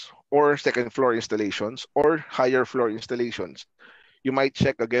elevators or second floor installations or higher floor installations. You might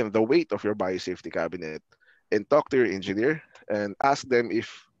check again the weight of your biosafety cabinet and talk to your engineer and ask them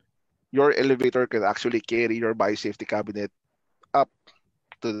if your elevator can actually carry your biosafety cabinet up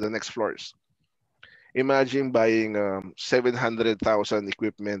to the next floors. Imagine buying 700,000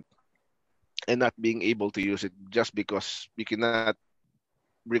 equipment and not being able to use it just because you cannot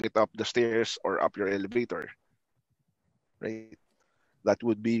bring it up the stairs or up your elevator. Right? That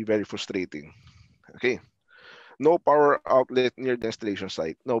would be very frustrating. Okay. No power outlet near the installation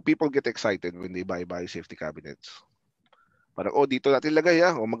site. No, people get excited when they buy biosafety cabinets. Parang, oh, dito natin lagay,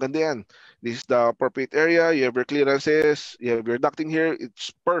 ah. Oh, maganda yan. This is the appropriate area. You have your clearances. You have your ducting here.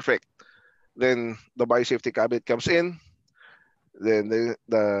 It's perfect. Then the biosafety cabinet comes in. Then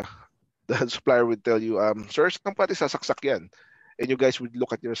the supplier would tell you, sir, saan pati sasaksak yan? And you guys would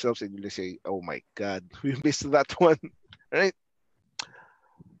look at yourselves and you say, oh my God, we missed that one. Right?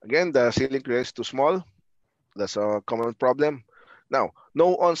 Again, the ceiling clearance is too small. That's a common problem. Now,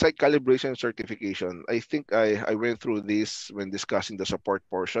 no on-site calibration certification. I think I went through this when discussing the support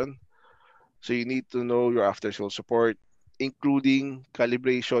portion. So you need to know your after-sales support, including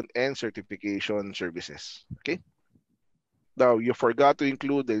calibration and certification services. Okay. Now, you forgot to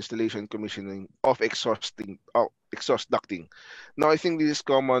include the installation commissioning of exhaust ducting. Now, I think this is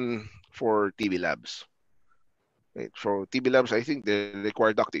common for TV labs. Right? For TV labs, I think they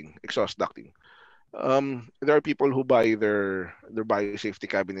require ducting, exhaust ducting. There are people who buy their biosafety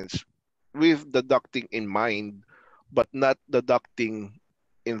cabinets with the ducting in mind, but not the ducting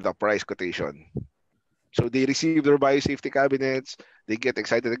in the price quotation. So they receive their biosafety cabinets, they get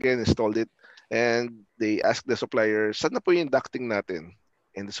excited again, installed it, and they ask the supplier, saan na po yung ducting natin?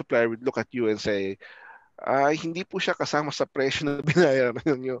 And the supplier would look at you and say, hindi po siya kasama sa presyo na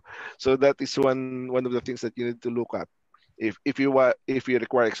binayaran niyo. So that is one of the things that you need to look at if you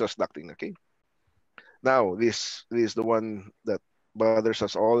require exhaust ducting. Okay. Now this is the one that bothers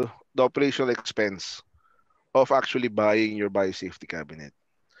us all: the operational expense of actually buying your biosafety cabinet.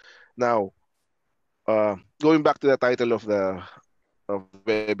 Now, going back to the title of the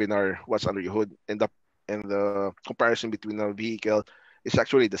webinar, what's under your hood, and the comparison between a vehicle is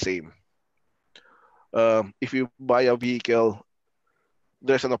actually the same. If you buy a vehicle,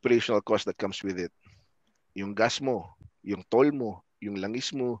 there's an operational cost that comes with it. Yung gas mo, yung toll mo, yung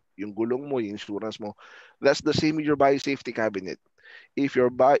langis mo, yung gulong mo, yung insurance mo. That's the same with your biosafety cabinet. If you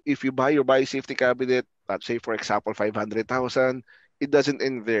buy your biosafety cabinet, let's say for example 500,000, it doesn't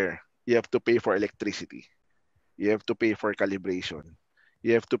end there. You have to pay for electricity. You have to pay for calibration.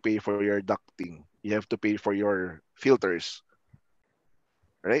 You have to pay for your ducting. You have to pay for your filters,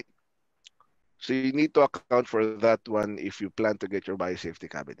 right? So you need to account for that one if you plan to get your biosafety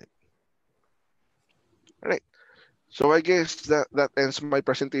cabinet. All right. So I guess that ends my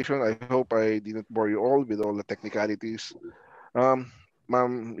presentation. I hope I didn't bore you all with all the technicalities.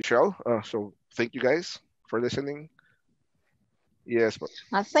 Ma'am Michelle, so thank you guys for listening. Yes.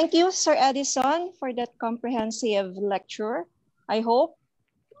 Thank you, Sir Edison, for that comprehensive lecture. I hope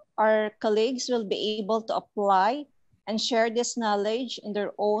our colleagues will be able to apply and share this knowledge in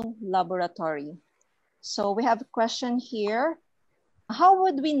their own laboratory. So we have a question here. How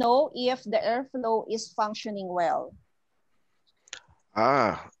would we know if the airflow is functioning well?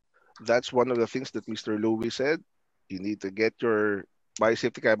 That's one of the things that Mr. Louis said. You need to get your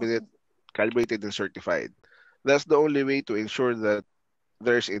biosafety cabinet calibrated and certified. That's the only way to ensure that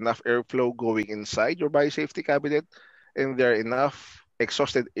there's enough airflow going inside your biosafety cabinet and there are enough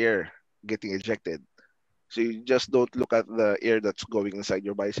exhausted air getting ejected. So you just don't look at the air that's going inside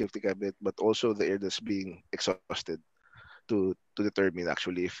your biosafety cabinet, but also the air that's being exhausted to determine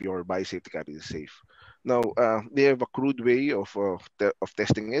actually if your biosafety cabinet is safe. Now, they have a crude way of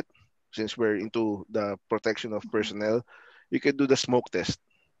testing it. Since we're into the protection of personnel, you can do the smoke test.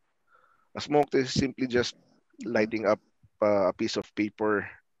 A smoke test is simply just lighting up a piece of paper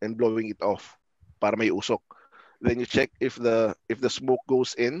and blowing it off para may usok. Then you check if the smoke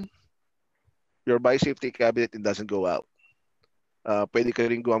goes in your biosafety cabinet, it doesn't go out. Pwede ka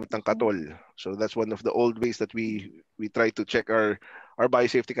rin gumamit ng katol. So that's one of the old ways that we try to check our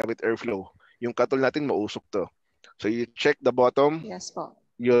biosafety cabinet airflow. Yung katol natin mausok to. So you check the bottom. Yes po.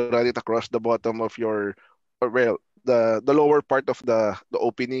 You run it across the bottom of your, the lower part of the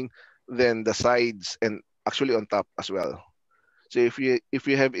opening, then the sides, and actually on top as well. So if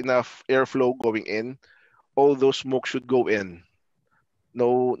you have enough airflow going in, all those smoke should go in.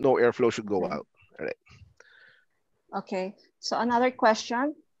 No airflow should go out. All right. Okay. So another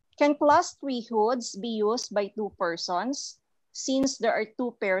question. Can class 3 hoods be used by 2 persons since there are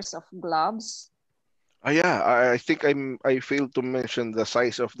 2 pairs of gloves? Yeah, I think I failed to mention the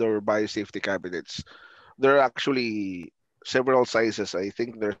size of the biosafety cabinets. There are actually several sizes. I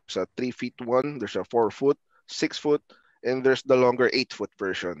think there's a 3 feet one, there's a 4 foot, 6 foot, and there's the longer 8 foot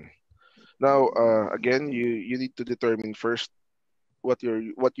version. Now, again, you need to determine first what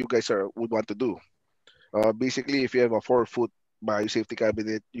you guys would want to do. Basically, if you have a 4 foot biosafety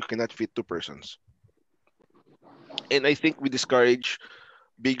cabinet, you cannot fit 2 persons. And I think we discourage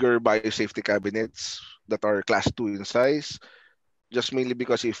bigger biosafety cabinets that are class 2 in size, just mainly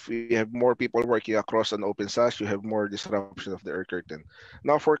because if you have more people working across an open sash, you have more disruption of the air curtain.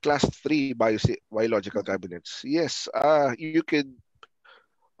 Now for class 3 biological cabinets, yes, you could,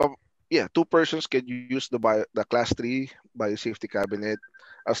 2 persons can use the class 3 biosafety cabinet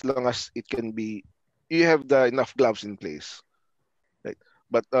as long as it can be, you have the enough gloves in place, right?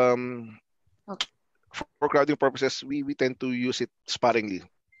 But for crowding purposes, we tend to use it sparingly.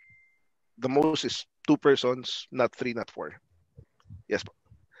 The most is 2 persons, not 3, not 4. Yes.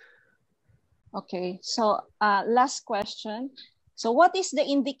 Okay. So last question. So what is the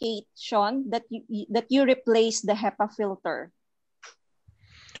indication that you replace the HEPA filter?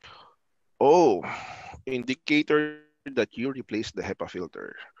 Oh, indicator that you replace the HEPA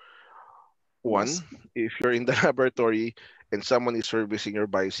filter. One, yes. If you're in the laboratory and someone is servicing your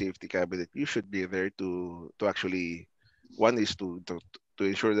biosafety cabinet, you should be there to actually, one is to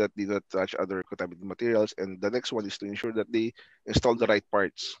ensure that they don't touch other contaminated materials, and the next one is to ensure that they install the right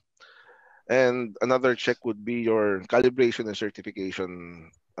parts. And another check would be your calibration and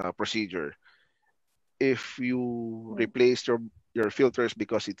certification procedure. If you replace your filters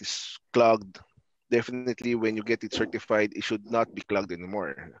because it is clogged, definitely when you get it certified, it should not be clogged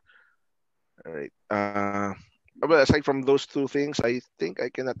anymore. All right. But aside from those 2 things, I think I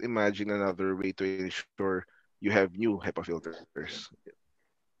cannot imagine another way to ensure you have new HEPA filters.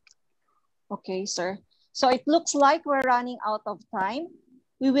 Okay, sir. So it looks like we're running out of time.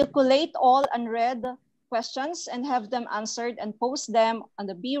 We will collate all unread questions and have them answered and post them on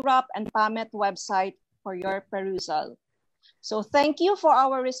the BRAP and PAMET website for your perusal. So thank you for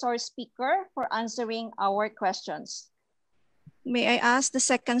our resource speaker for answering our questions. May I ask the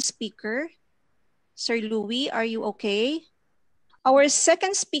second speaker? Sir Louis, are you okay? Our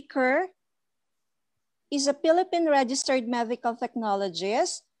second speaker is a Philippine registered medical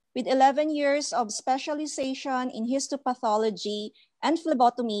technologist with 11 years of specialization in histopathology and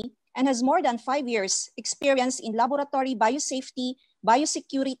phlebotomy, and has more than 5 years experience in laboratory biosafety,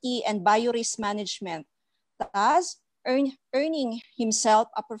 biosecurity, and biorisk management, thus earning himself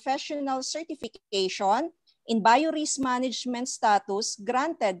a professional certification in biorisk management status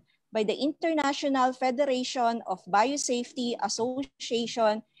granted by the International Federation of Biosafety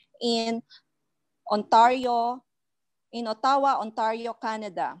Association in Ottawa, Ontario,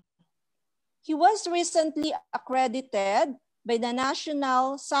 Canada. He was recently accredited by the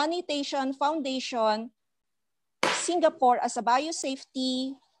National Sanitation Foundation, Singapore, as a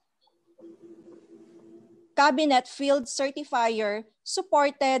Biosafety Cabinet Field Certifier,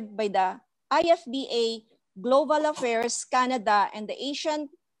 supported by the IFBA, Global Affairs Canada, and the Asian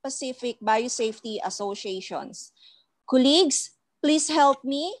Pacific Biosafety Associations. Colleagues, please help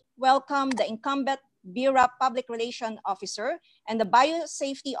me welcome the incumbent BRAP Public Relations Officer and the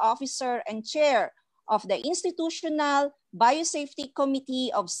Biosafety Officer and Chair of the Institutional Biosafety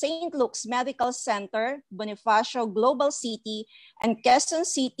Committee of St. Luke's Medical Center, Bonifacio Global City, and Quezon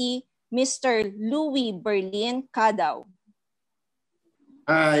City, Mr. Louis Berlin Cadaw.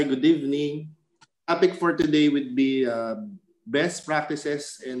 Hi, good evening. Topic for today would be best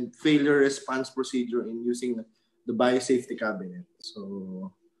practices and failure response procedure in using the Biosafety Cabinet.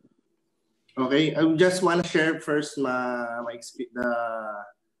 So, okay, I just want to share first the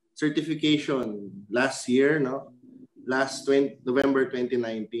certification last year, November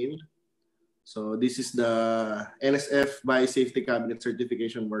 2019. So this is the NSF Biosafety Cabinet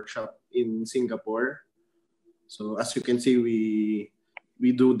Certification Workshop in Singapore. So as you can see,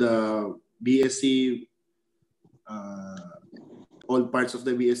 we do the BSc, all parts of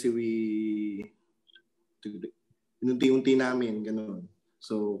the BSc unti-unti namin, ganun.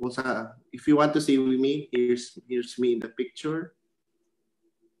 So if you want to see me, here's me in the picture.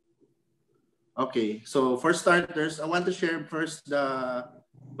 Okay, so for starters, I want to share first the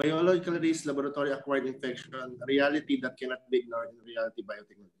biological risk laboratory acquired infection, a reality that cannot be ignored in reality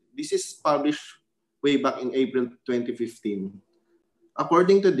biotechnology. This is published way back in April 2015.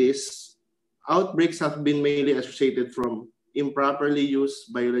 According to this, outbreaks have been mainly associated from improperly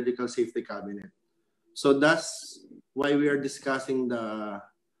used biological safety cabinet. So that's why we are discussing the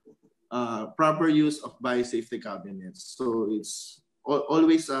proper use of biosafety cabinets. So it's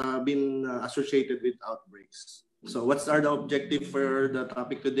always been associated with outbreaks. So what are the objectives for the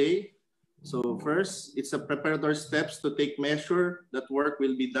topic today? So first, it's a preparatory steps to take measure that work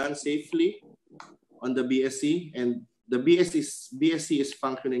will be done safely on the BSc and the BSc is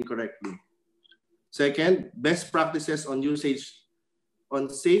functioning correctly. Second, best practices on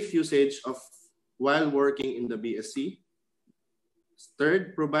safe usage of while working in the BSc.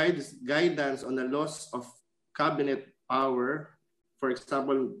 Third, provides guidance on the loss of cabinet power. For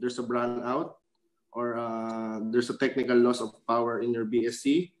example, there's a brownout or there's a technical loss of power in your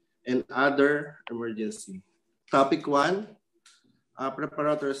BSc and other emergency. Topic 1,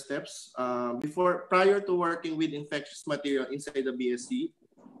 preparatory steps. Prior to working with infectious material inside the BSc,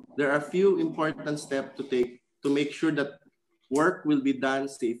 there are a few important steps to take to make sure that work will be done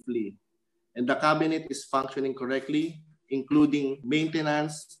safely and the cabinet is functioning correctly, including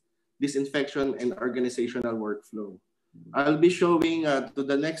maintenance, disinfection, and organizational workflow. I'll be showing to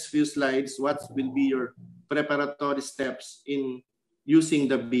the next few slides what will be your preparatory steps in using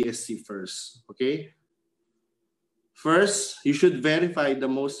the BSc first, okay? First, you should verify the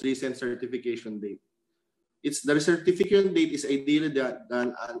most recent certification date. The certification date is ideally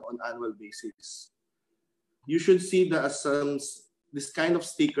done on annual basis. You should see this kind of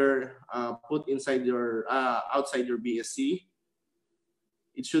sticker put inside your outside your BSc.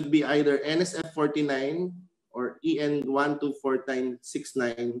 It should be either NSF 49 or EN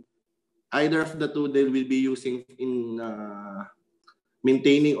 124969. Either of the two they will be using in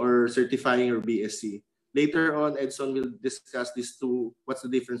maintaining or certifying your BSc. Later on, Edson will discuss these two. What's the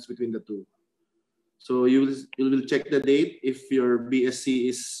difference between the two? So you will check the date if your BSc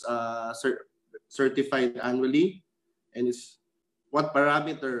is certified annually, and it's what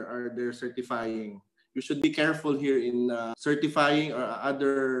parameter are they certifying. You should be careful here in certifying or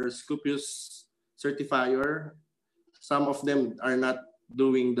other Scopius certifier. Some of them are not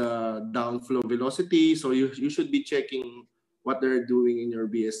doing the downflow velocity, so you should be checking what they're doing in your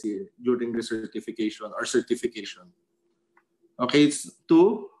BSc during the certification or certification. Okay, it's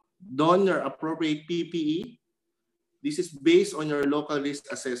 2, don your appropriate PPE. This is based on your local risk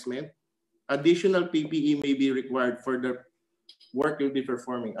assessment. Additional PPE may be required for the work you'll be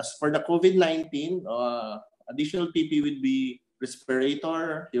performing. As for the COVID-19, additional PPE will be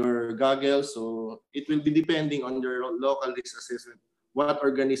respirator, your goggles. So it will be depending on your local risk assessment. What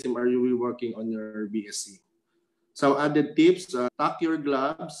organism are you working on your BSc? Some added tips, tuck your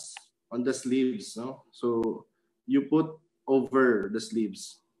gloves on the sleeves. No? So you put over the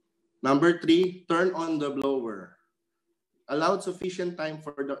sleeves. Number 3, turn on the blower. Allow sufficient time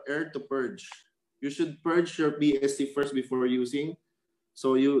for the air to purge. You should purge your BSc first before using.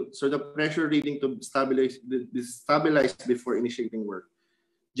 So the pressure reading to stabilize before initiating work.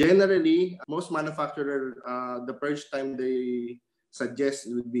 Generally, most manufacturers, the purge time they suggest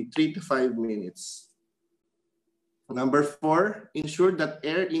would be 3 to 5 minutes. Number 4, ensure that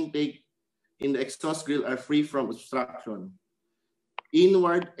air intake in the exhaust grill are free from obstruction.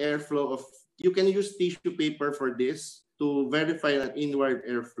 Inward airflow of, you can use tissue paper for this to verify an inward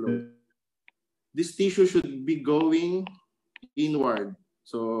airflow. This tissue should be going inward.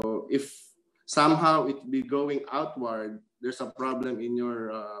 So if somehow it be going outward, there's a problem in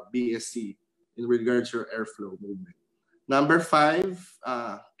your BSc in regards to your airflow movement. Number 5,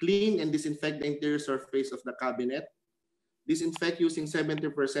 clean and disinfect the interior surface of the cabinet. Disinfect using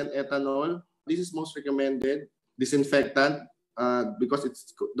 70% ethanol. This is most recommended disinfectant because it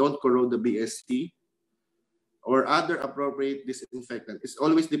don't corrode the BSc, or other appropriate disinfectant. It's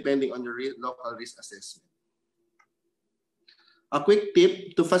always depending on your local risk assessment. A quick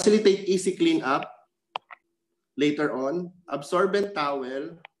tip to facilitate easy cleanup later on, absorbent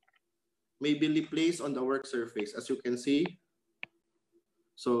towel may be replaced on the work surface, as you can see.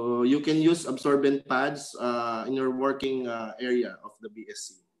 So you can use absorbent pads in your working area of the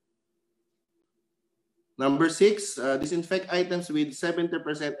BSc. Number 6, disinfect items with 70%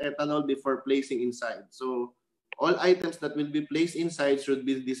 ethanol before placing inside. So all items that will be placed inside should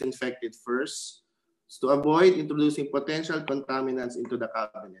be disinfected first to avoid introducing potential contaminants into the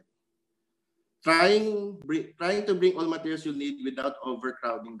cabinet. Trying to bring all materials you need without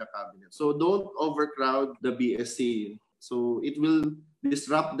overcrowding the cabinet. So don't overcrowd the BSc. So it will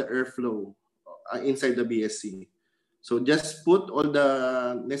disrupt the airflow inside the BSc. So just put all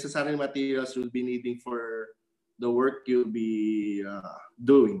the necessary materials you'll be needing for the work you'll be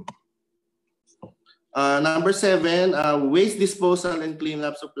doing. Number 7, waste disposal and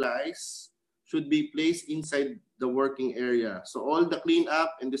cleanup supplies should be placed inside the working area. So all the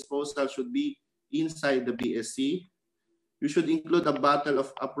cleanup and disposal should be inside the BSc. You should include a bottle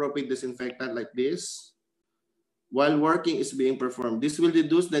of appropriate disinfectant like this while working is being performed. This will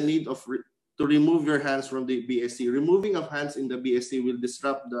reduce the need to remove your hands from the BSc. Removing of hands in the BSc will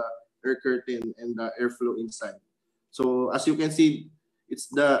disrupt the air curtain and the airflow inside. So as you can see, it's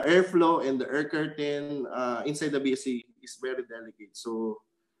the airflow and the air curtain inside the BSc is very delicate. So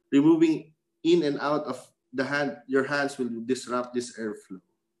removing in and out of your hands will disrupt this airflow.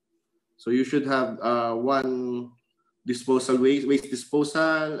 So you should have one disposal waste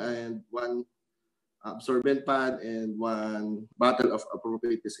disposal and one absorbent pad and one bottle of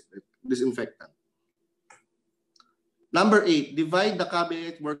appropriate disinfectant. Number 8, divide the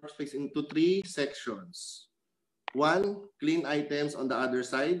cabinet workspace into 3 sections. 1, clean items on the other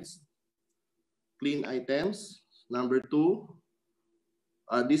sides. Clean items. Number 2,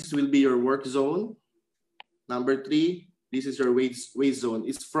 this will be your work zone. Number 3, this is your waste zone.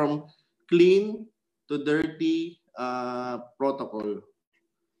 It's from clean to dirty protocol.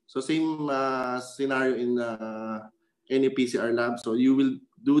 So same scenario in any PCR lab. So you will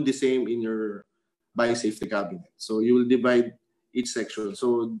do the same in your biosafety cabinet. So you will divide each section.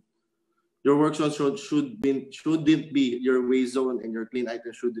 So your work zone shouldn't be your waste zone, and your clean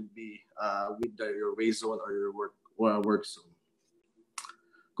item shouldn't be with your waste zone or your work zone.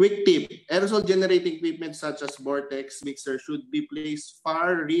 Quick tip: aerosol generating equipment such as vortex mixer should be placed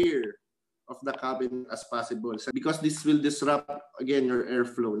far rear of the cabin as possible, because this will disrupt again your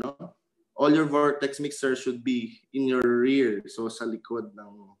airflow. No, all your vortex mixers should be in your rear, so sa likod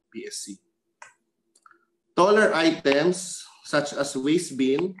ng BSc. Taller items such as waste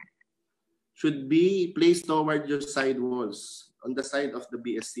bin should be placed toward your side walls, on the side of the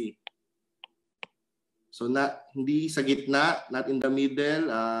BSc. So hindi sa gitna, not in the middle,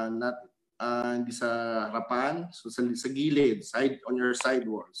 hindi sa harapan, so sa gilid, on your side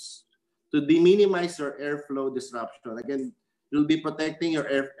walls. To minimize your airflow disruption. Again, you'll be protecting your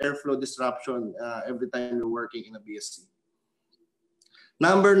airflow disruption every time you're working in a BSc.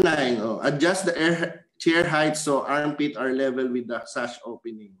 Number 9, adjust the chair height so armpit are level with the sash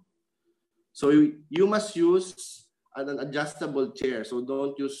opening. So you must use an adjustable chair. So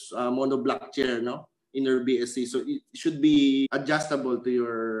don't use monoblock chair, no, in your BSc. So it should be adjustable to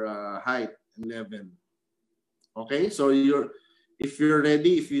your height and level. Okay, so if you're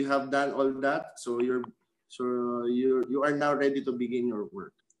ready, if you have done all that, so So you are now ready to begin your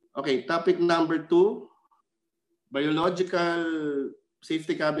work. Okay, topic number 2, biological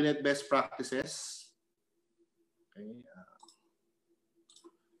safety cabinet best practices.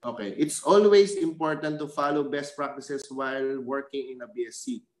 Okay, it's always important to follow best practices while working in a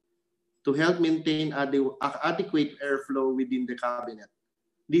BSC to help maintain adequate airflow within the cabinet,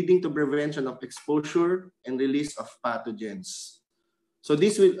 leading to prevention of exposure and release of pathogens. So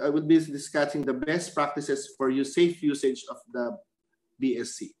this I will be discussing the best practices for safe usage of the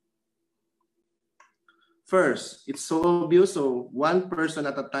BSC. First, it's so obvious, so one person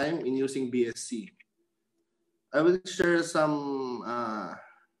at a time in using BSC. I will share some,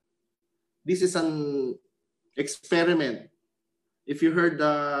 this is an experiment. If you heard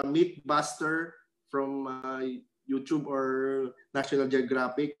the Mythbuster from YouTube or National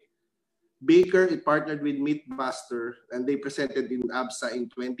Geographic, Baker partnered with Mythbuster and they presented in ABSA in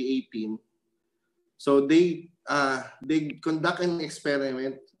 2018. So they conduct an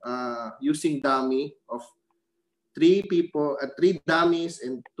experiment using dummy of 3 dummies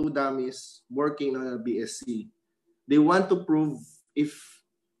and 2 dummies working on a BSC. They want to prove if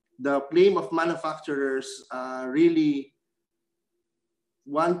the claim of manufacturers really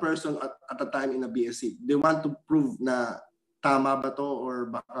one person at a time in a BSC. They want to prove na tama ba to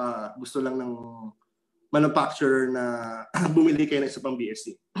or baka gusto lang ng manufacturer na bumili kayo ng isa pang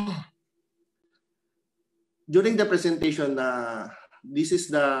BSC. During the presentation, this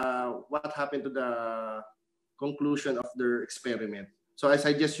is what happened to the conclusion of their experiment. So I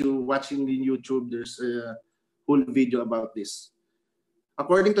suggest you watching in YouTube, there's a full video about this.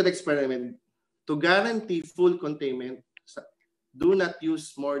 According to the experiment, to guarantee full containment, do not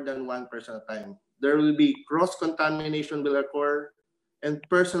use more than 1 person at a time. There will be cross-contamination will occur and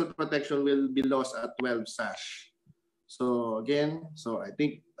personal protection will be lost at 12 sash. So again, I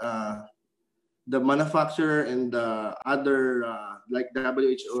think the manufacturer and the other, like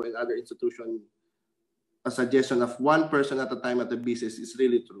WHO and other institutions, a suggestion of 1 person at a time at the business is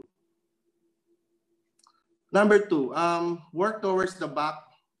really true. Number 2, work towards the back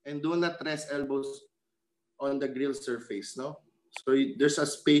and do not rest elbows on the grill surface. No, so there's a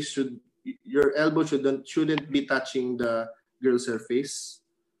space. Your elbow shouldn't be touching the grill surface.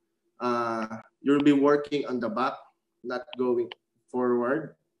 You'll be working on the back, not going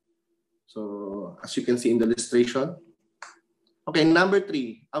forward. So as you can see in the illustration. Okay, number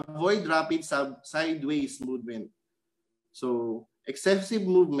 3, avoid rapid sideways movement. So excessive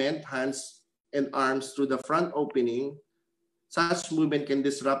movement, hands and arms through the front opening, such movement can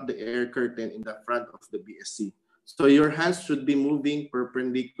disrupt the air curtain in the front of the BSC. So your hands should be moving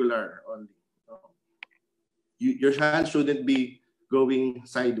perpendicular only. Your hands shouldn't be going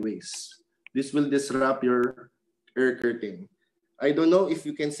sideways. This will disrupt your air curtain. I don't know if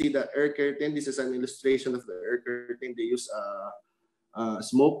you can see the air curtain. This is an illustration of the air curtain. They use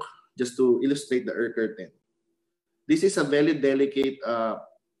smoke just to illustrate the air curtain. This is a very delicate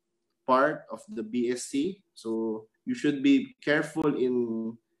part of the BSC. So you should be careful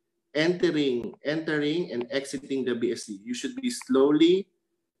in entering and exiting the BSC. You should be slowly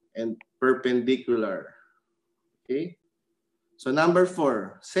and perpendicular. Okay. So number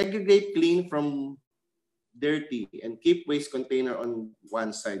 4, segregate clean from dirty and keep waste container on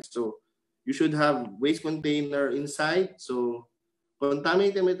one side. So you should have waste container inside. So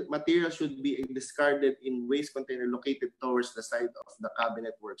contaminated material should be discarded in waste container located towards the side of the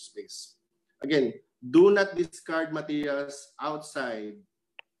cabinet workspace. Again, do not discard materials outside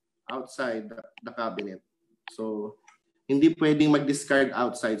the cabinet. So hindi pwedeng mag-discard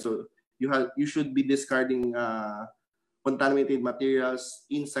outside. So you should be discarding contaminated materials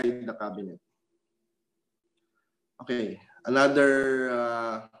inside the cabinet. Okay,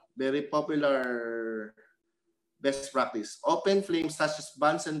 another very popular best practice. Open flames such as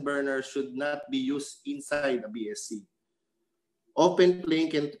Bunsen burners should not be used inside a BSC. Open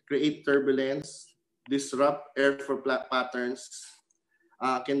flame can create turbulence, disrupt airflow patterns,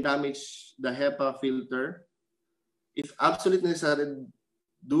 can damage the HEPA filter. If absolutely necessary,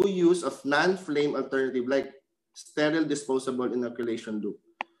 do use of non-flame alternative like sterile disposable inoculation loop.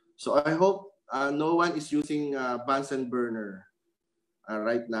 So I hope no one is using Bunsen burner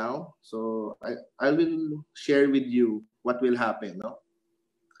right now. So I will share with you what will happen. No?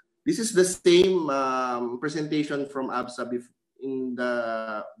 This is the same presentation from ABSA in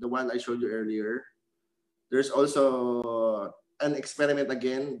the one I showed you earlier. There's also an experiment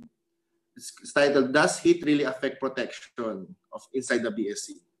again. It's titled, Does Heat Really Affect Protection of Inside the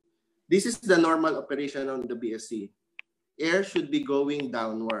BSC? This is the normal operation on the BSC. Air should be going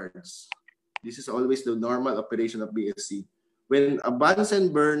downwards. This is always the normal operation of BSC. When a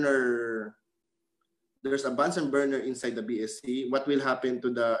Bunsen burner there's a Bunsen burner inside the BSC, what will happen to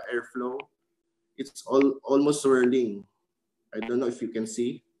the airflow? It's almost swirling. I don't know if you can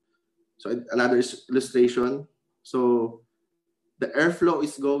see. So another illustration. So the airflow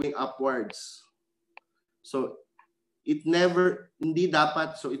is going upwards. So it never, hindi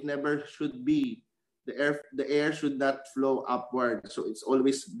dapat, so it never should be. The air should not flow upward. So it's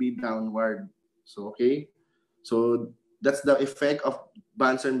always be downward. So, okay. So that's the effect of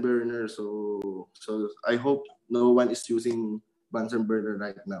Bunsen burner. So I hope no one is using Bunsen burner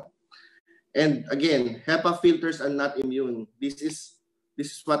right now. And again, HEPA filters are not immune. This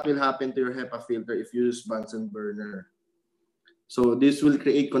is what will happen to your HEPA filter if you use Bunsen burner. So this will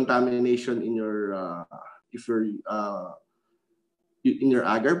create contamination in your in your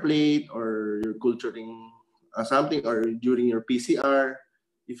agar plate, or you're culturing something, or during your PCR.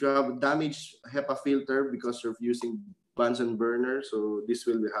 If you have damaged HEPA filter because you're using Bunsen burner, so this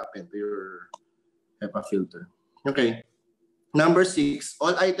will happen to your HEPA filter. Okay. Number 6,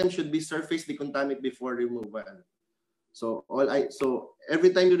 all items should be surface decontaminate before removal. So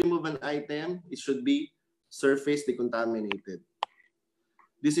every time you remove an item, it should be surface decontaminated.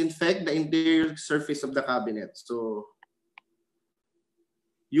 Disinfect the interior surface of the cabinet. So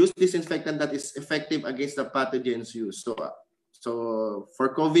use disinfectant that is effective against the pathogens used. So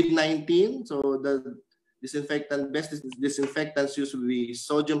for COVID-19, so the best disinfectants used will be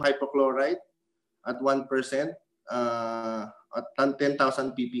sodium hypochlorite at 1%. At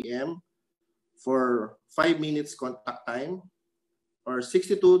 10,000 ppm for 5 minutes contact time, or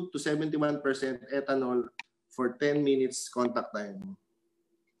 62 to 71% ethanol for 10 minutes contact time.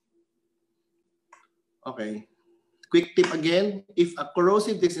 Okay. Quick tip again, if a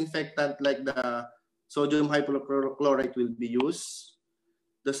corrosive disinfectant like the sodium hypochlorite will be used,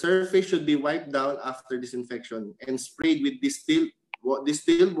 the surface should be wiped down after disinfection and sprayed with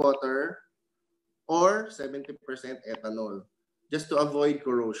distilled water or 70% ethanol, just to avoid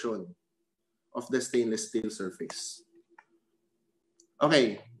corrosion of the stainless steel surface.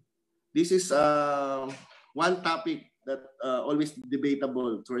 Okay, this is one topic that always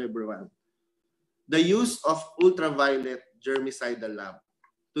debatable to everyone. The use of ultraviolet germicidal lamp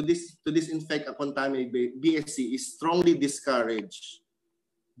to disinfect a contaminated BSC is strongly discouraged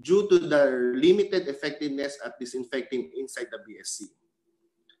due to the limited effectiveness at disinfecting inside the BSC.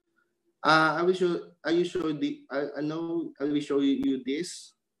 I will show you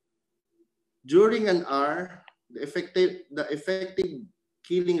this. During an hour, the effective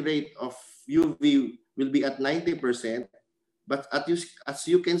killing rate of UV will be at 90%. But as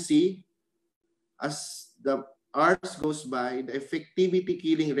you can see, as the hours goes by, the effectivity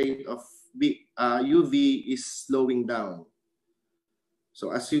killing rate of UV is slowing down. So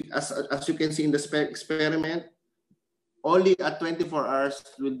as you can see in the experiment, only at 24 hours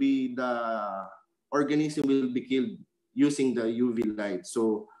will be the organism will be killed using the UV light.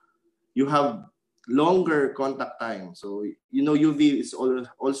 So you have longer contact time. So you know UV is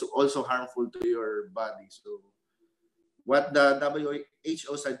also harmful to your body. So what the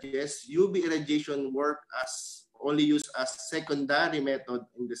WHO suggests, UV irradiation only used as secondary method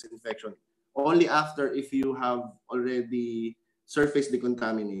in disinfection, only after if you have already surface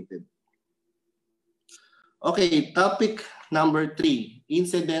decontaminated. Okay, topic number 3,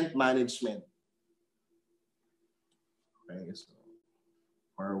 incident management. Okay, so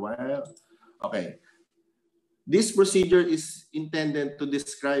for a while. Okay. This procedure is intended to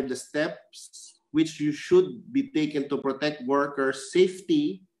describe the steps which you should be taken to protect workers'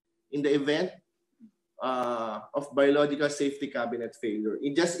 safety in the event of biological safety cabinet failure.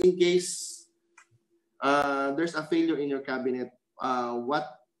 Just in case there's a failure in your cabinet,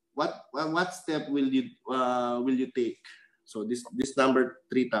 what step will you take? So this number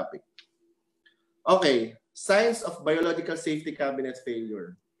 3 topic. Okay, signs of biological safety cabinet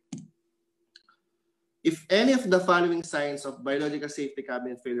failure. If any of the following signs of biological safety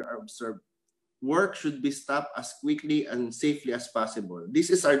cabinet failure are observed, work should be stopped as quickly and safely as possible.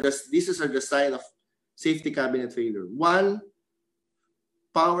 This is the sign of safety cabinet failure. 1,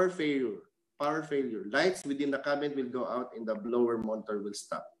 power failure. Power failure. Lights within the cabinet will go out and the blower motor will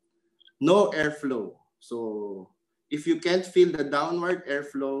stop. No airflow. So if you can't feel the downward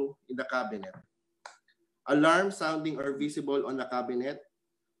airflow in the cabinet. Alarm sounding or visible on the cabinet.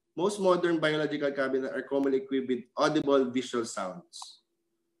 Most modern biological cabinets are commonly equipped with audible visual sounds.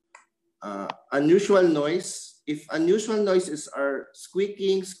 Unusual noise. If unusual noises are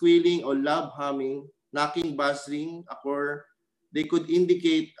squeaking, squealing, or loud humming, knocking, buzzing occur, they could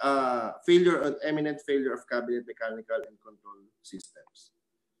indicate failure or imminent failure of cabinet mechanical and control systems.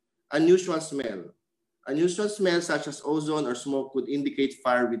 Unusual smell. Unusual smell such as ozone or smoke could indicate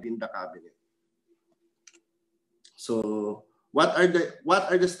fire within the cabinet. So what are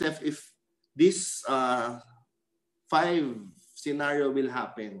the steps if this 5 scenario will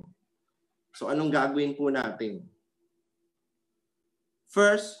happen? So anong gagawin po natin?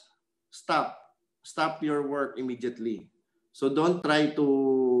 First, stop your work immediately. So don't try to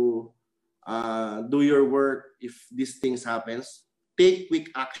do your work if these things happens. Take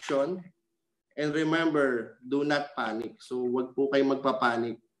quick action, and remember, do not panic. So wag po kayo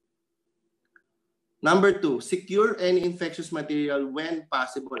magpapanik. Number 2, secure any infectious material when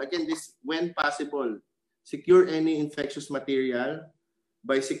possible. Again, this when possible. Secure any infectious material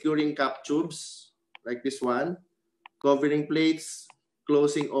by securing cap tubes like this one, covering plates,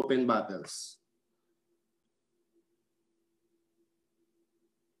 closing open bottles.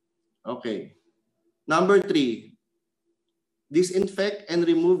 Okay. Number 3, disinfect and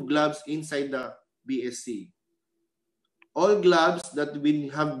remove gloves inside the BSC. All gloves that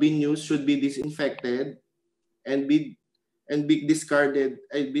have been used should be disinfected and be discarded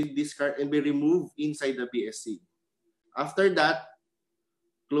and be removed inside the BSC. After that,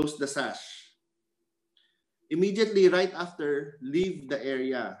 close the sash. Immediately right after, leave the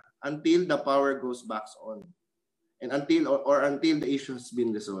area until the power goes back on and until the issue has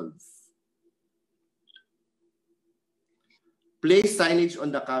been resolved. Place signage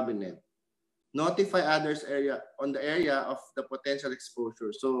on the cabinet. Notify others on the area of the potential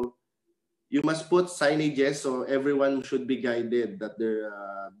exposure. So you must put signages so everyone should be guided that their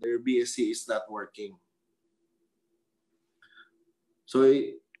BSC is not working. So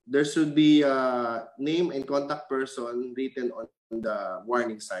there should be a name and contact person written on the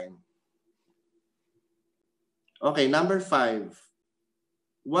warning sign. Okay, number 5.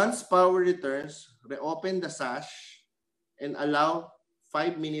 Once power returns, reopen the sash and allow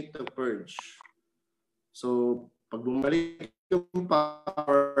 5 minutes to purge. So, pag bumalik yung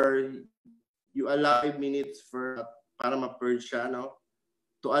power, you allow 5 minutes para ma-purge siya, no?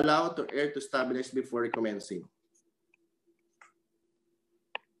 To allow the air to stabilize before recommencing.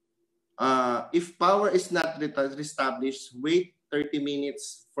 If power is not reestablished, wait 30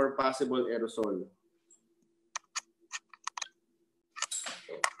 minutes for possible aerosol.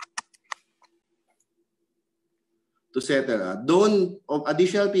 To settle.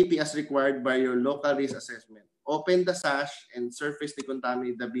 Additional PP as required by your local risk assessment. Open the sash and surface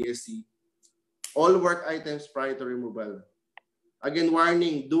decontaminate the BSC. All work items prior to removal. Again,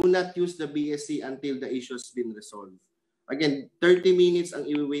 warning, do not use the BSC until the issue has been resolved. Again, 30 minutes ang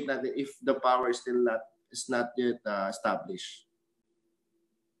i-wait natin if the power is not yet established.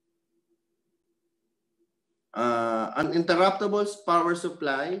 Uninterruptible power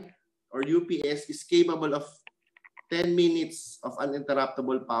supply or UPS is capable of 10 minutes of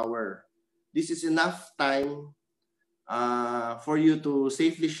uninterruptible power. This is enough time for you to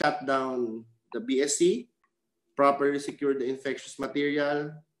safely shut down the BSC, properly secure the infectious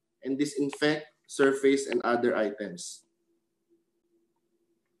material, and disinfect surface and other items.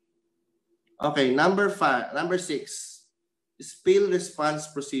 Okay, number 6, spill response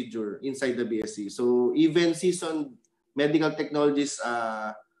procedure inside the BSC. So even seasoned medical technologists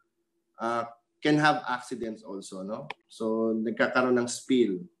can have accidents also, no? So nagkakaroon ng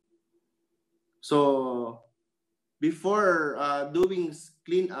spill. So before doing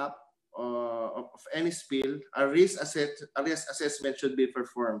cleanup of any spill, a risk assessment should be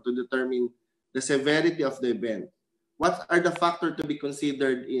performed to determine the severity of the event. What are the factors to be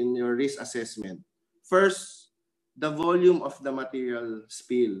considered in your risk assessment? First, the volume of the material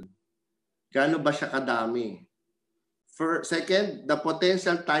spill. Gaano ba siya kadami? Second, the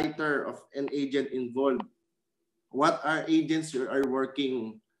potential titer of an agent involved. What are agents you are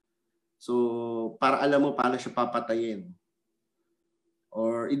working? So, para alam mo paano siya papatayin.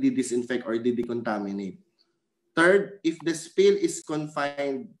 Or i-disinfect or i-decontaminate. Third, if the spill is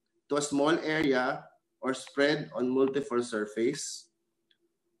confined to a small area or spread on multiple surface.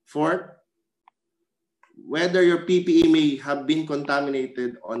 Fourth, whether your PPE may have been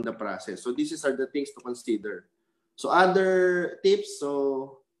contaminated on the process. So, these are the things to consider. So other tips,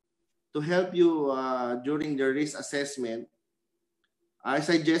 so to help you during the risk assessment, I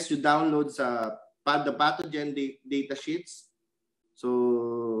suggest you download the pathogen data sheets.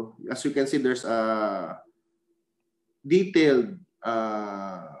 So as you can see, there's a detailed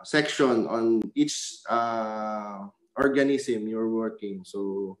section on each organism you're working.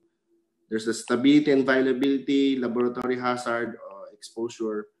 So there's the stability and viability, laboratory hazard,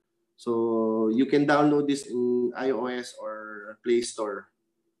 exposure. So you can download this in iOS or Play Store,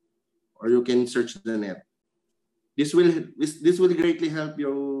 or you can search the net. This will greatly help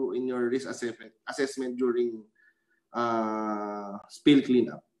you in your risk assessment during spill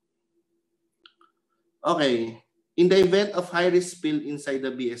cleanup. Okay, In the event of high-risk spill inside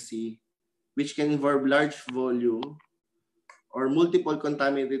the BSC, which can involve large volume or multiple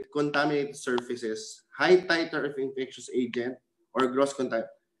contaminated surfaces, high titer of infectious agent, or gross contact,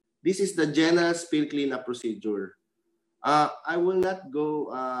 this is the general spill cleanup procedure. I will not go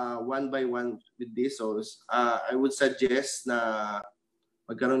one by one with this. So I would suggest na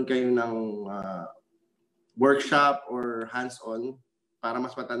magkaroon kayo ng workshop or hands-on para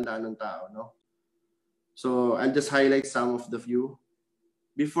mas matandaan ng tao, no? So I'll just highlight some of the few.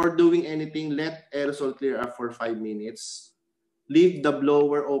 Before doing anything, let aerosol clear up for 5 minutes. Leave the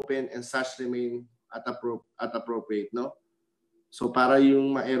blower open and such remain at appropriate, no? So para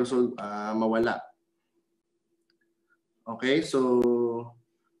yung ma-aerosol mawala. Okay, so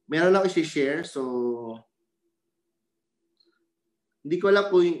meron lang i-share. So hindi ko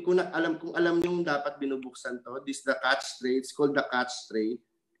alam kung alam niyo dapat binubuksan to. This is the catch tray. It's called the catch tray.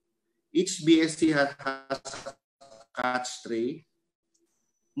 Each BSC has a catch tray.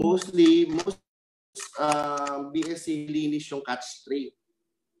 Most BSC linis yung catch tray.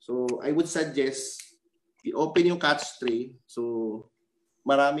 So I would suggest i-open yung catch tray. So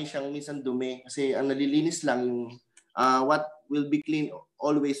marami siyang minsan dumi kasi ang nalilinis lang yung what will be clean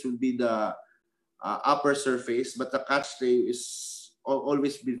always will be the upper surface, but the catch tray is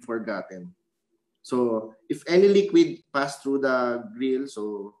always be forgotten. So if any liquid pass through the grill,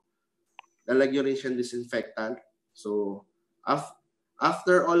 so lalagyan rin siyang disinfectant. So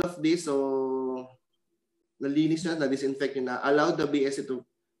after all of this, so nalinis na, na-disinfect na, allow the BSC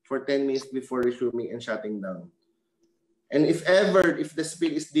for 10 minutes before resuming and shutting down. And if the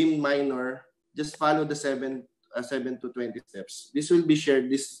spill is deemed minor, just follow the 7 to 20 steps. This will be shared.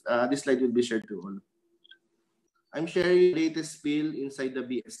 This slide will be shared to all. I'm sharing the latest spill inside the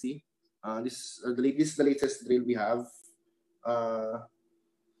BSC. This is the latest drill we have.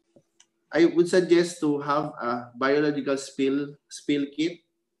 I would suggest to have a biological spill kit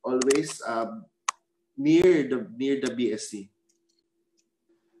always near the BSC.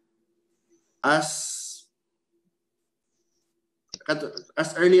 As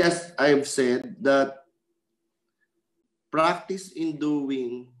early as I've said, that practice in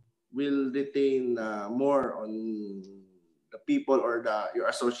doing will retain more on the people or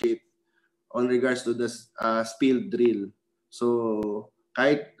your associate on regards to the spill drill. So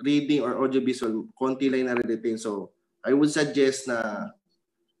kahit reading or audiovisual, konti lang na retain. So I would suggest na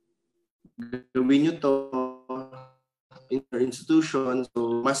gawin nyo to in your institution,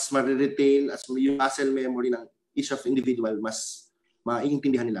 so mas ma-retain as yung muscle memory ng each of individual, mas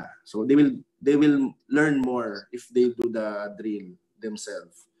maiintindihan nila. So they will learn more if they do the drill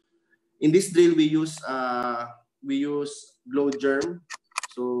themselves. In this drill, we use glow germ,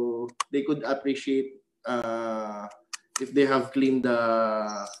 so they could appreciate if they have cleaned the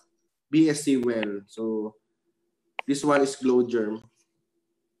BSC well. So this one is glow germ.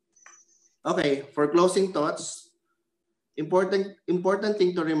 Okay, for closing thoughts, important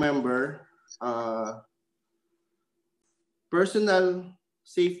thing to remember, personal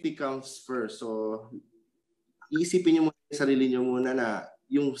safety comes first. So iisipin nyo muna yung sarili nyo muna na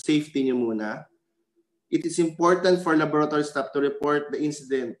yung safety nyo muna. It is important for laboratory staff to report the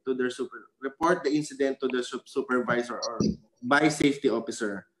incident to their supervisor or by safety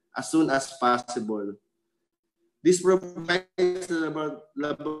officer as soon as possible. This provides the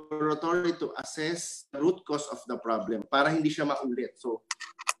laboratory to assess the root cause of the problem para hindi siya maulit. So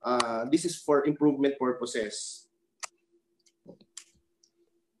this is for improvement purposes.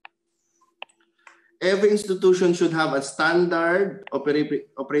 Every institution should have a standard operating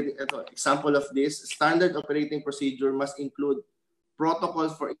example of this. Standard operating procedure must include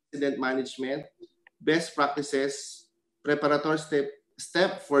protocols for incident management, best practices, preparatory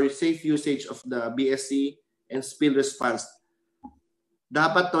step for safe usage of the BSC, and spill response.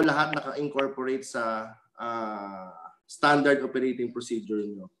 Dapat to lahat naka-incorporate sa standard operating procedure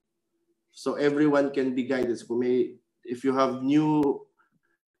nyo. So everyone can be guided. So if you have new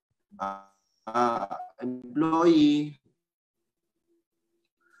employee,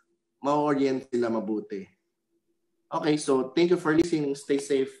 ma-orient sila mabuti. Okay, so thank you for listening. Stay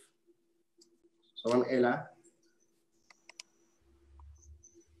safe. So, Ma'am Ella.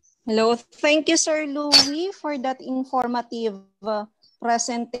 Hello. Thank you, Sir Louie, for that informative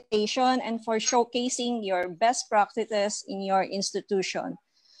presentation and for showcasing your best practices in your institution.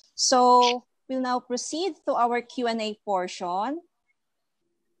 So, we'll now proceed to our Q&A portion.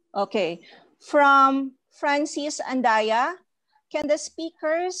 Okay. From Francis Andaya, can the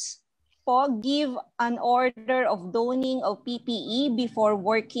speakers give an order of donning of PPE before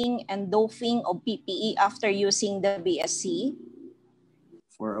working and doffing of PPE after using the BSC?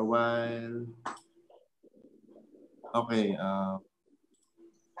 For a while. Okay.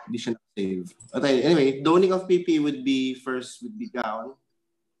 Hindi siya na-save. Okay, anyway, donning of PPE would be gown.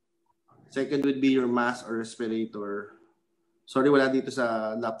 Second would be your mask or respirator. Sorry, wala dito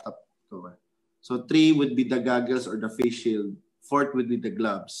sa laptop ko. So 3 would be the goggles or the face shield. 4th would be the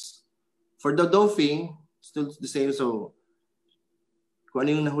gloves. For the doffing, still the same. So kung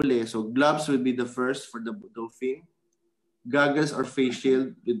ano yung nahuli. So gloves would be the first for the doffing. Goggles or face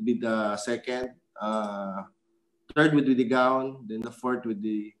shield would be the second. Third would be the gown. Then the fourth would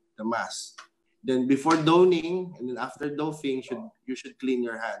be the mask. Then before donning and then after doffing, you should clean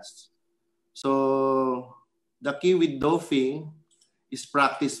your hands. So the key with doffing is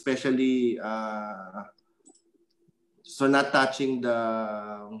practice, especially so not touching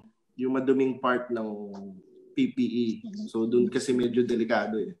yung maduming part ng PPE. So dun kasi medyo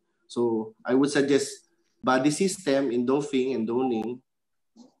delikado eh. So I would suggest body system in doffing and donning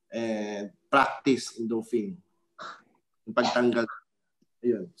and practice in doffing. Yung pagtanggal.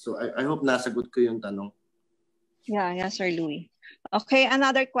 Ayun. So I hope nasagot ko yung tanong. Yeah, Sir Louis. Okay,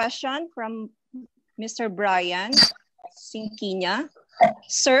 another question from Mr. Brian Sinkinya.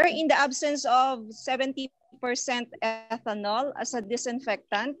 Sir, in the absence of 70% ethanol as a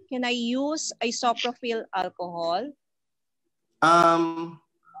disinfectant, can I use isopropyl alcohol?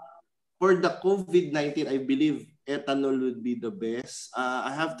 For the COVID-19, I believe ethanol would be the best. I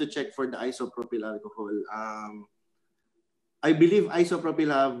have to check for the isopropyl alcohol. I believe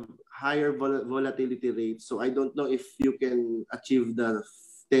isopropyl have higher volatility rates, so I don't know if you can achieve the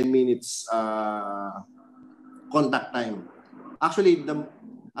 10 minutes contact time. Actually,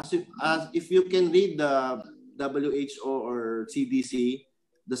 if you can read the WHO or CDC,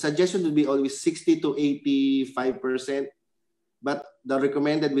 the suggestion will be always 60 to 85%, but the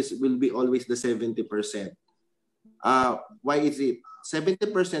recommended will be always the 70%. Why is it?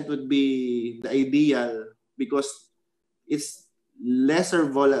 70% would be the ideal because it's lesser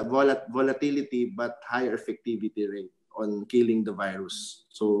volatility but higher effectivity rate on killing the virus.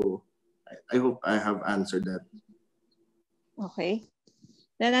 So I hope I have answered that. Okay.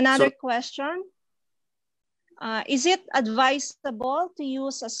 Then another question. Is it advisable to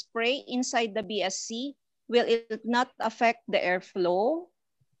use a spray inside the BSC? Will it not affect the airflow?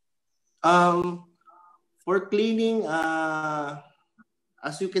 For cleaning,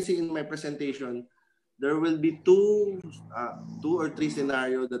 as you can see in my presentation, there will be two or three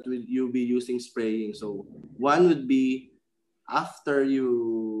scenarios that you'll be using spraying. So one would be after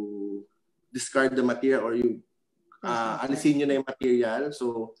you discard the material or you alisin nyo na yung material.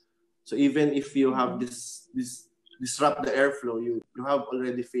 So even if you have this disrupt the airflow, you have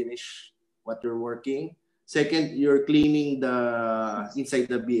already finished what you're working. Second, you're cleaning the inside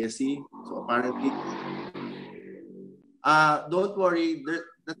the BSC. So apparently, don't worry.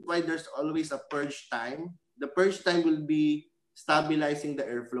 That's why there's always a purge time. The purge time will be stabilizing the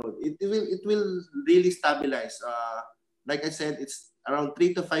airflow. It will really stabilize. Like I said, it's around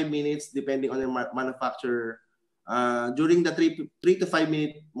 3 to 5 minutes depending on the manufacturer. During the 3 to 5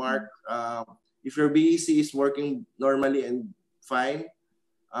 minute mark, if your BEC is working normally and fine,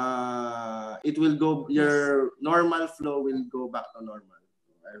 it will go. Your normal flow will go back to normal.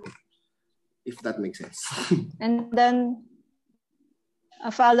 I hope, if that makes sense. And then a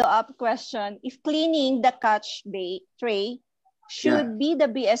follow-up question: if cleaning the catch tray, should be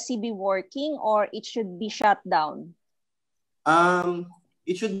the BSC be working or it should be shut down?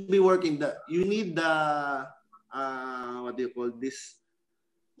 It should be working. You need the what do you call this?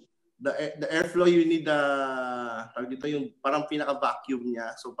 The airflow, you need dito yung parang pinaka-vacuum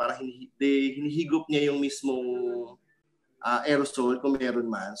niya. So parang hinihigop niya yung mismong aerosol kung meron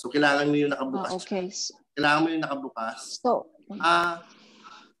man. So kailangan mo yung nakabukas. Okay. Kailangan mo yung nakabukas. So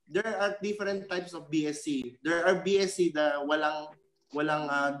there are different types of BSC. There are BSC na walang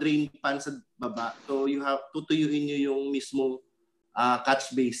drain pan sa baba. So you have tutuyuin nyo yung mismong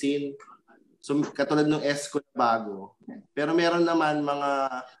catch basin. So katulad ng ESCO na bago. Pero meron naman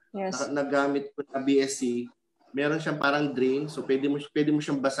mga nagamit ko na BSC, meron siyang parang drain. So pwede mo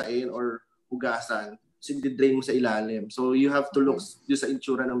siyang basain or hugasan. So i-drain mo sa ilalim. So you have to look sa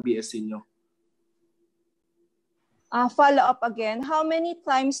itsura ng BSC nyo. Follow up again. How many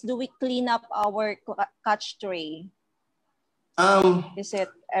times do we clean up our catch tray? Is it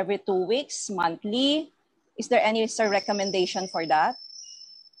every 2 weeks, monthly? Is there any recommendation for that?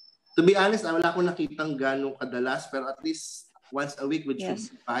 To be honest, wala akong nakitang gano'ng kadalas, pero at least once a week, which should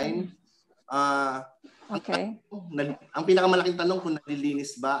be fine. Okay. Ang pinakamalaking tanong kung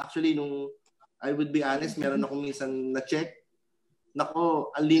nalilinis ba, actually, I would be honest, meron ako minsan na-check.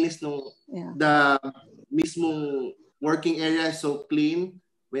 Nako, ang linis the mismong working area is so clean.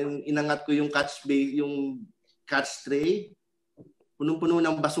 When inangat ko yung catch catch tray, punong-puno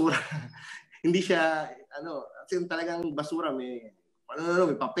ng basura. Hindi siya, kasi talagang basura, may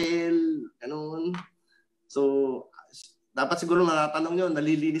papel, ganun. So, dapat siguro natatanong nyo,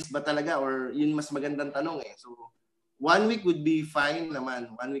 nalilinis ba talaga or yun mas magandang tanong eh. So, 1 week would be fine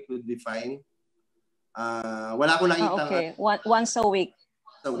naman. 1 week would be fine. Wala ko nakita. Okay, once a week.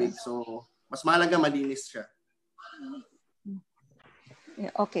 A week. So, mas mahalaga malinis siya.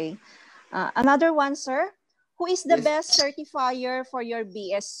 Okay. Another one, sir. Who is the Yes. best certifier for your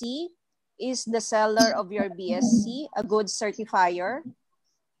BSc? Is the seller of your BSc a good certifier?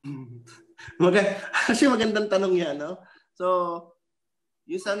 Actually, magandang tanong yan, no? So,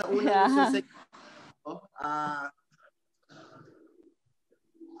 yung sa naunang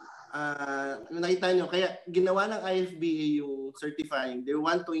nakita nyo, kaya ginawa ng IFBA yung certifying. They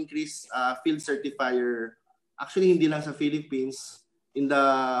want to increase field certifier. Actually, hindi lang sa Philippines, in the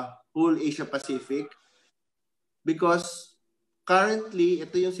whole Asia Pacific. Because currently,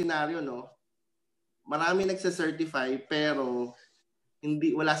 ito yung scenario, no? Marami nagsa-certify pero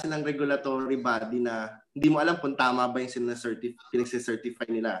wala silang regulatory body na hindi mo alam kung tama ba yung pinagsa-certify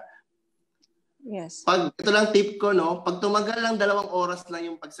nila. Yes. Ito lang tip ko, no? Pag tumagal lang 2 oras lang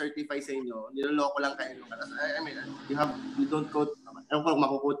yung pag-certify sa inyo, niloloko lang kayo. I mean, you don't quote, ewan ko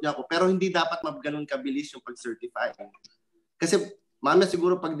makukot niya ako, pero hindi dapat ganun kabilis yung pag-certify. Kasi, mamaya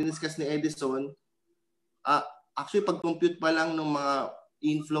siguro pag diniscuss ni Edison, actually pag-compute pa lang ng mga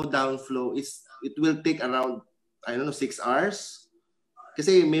inflow, downflow, it will take around, 6 hours.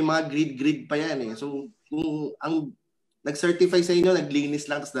 Kasi may mga grid pa yan eh. So, kung ang nag-certify sa inyo, naglinis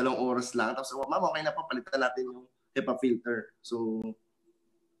lang, tapos 2 oras lang. Tapos, ma'am, okay na po, palitan natin yung HEPA filter. So,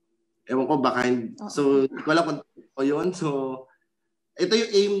 ewan ko, baka hindi. So, wala kung yun. So, ito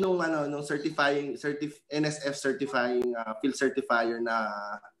yung aim nung certifying, NSF certifying, field certifier na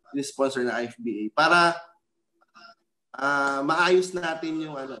sponsor na IFBA. Para maayos natin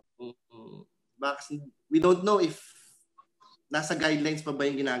yung we don't know if nasa guidelines pa ba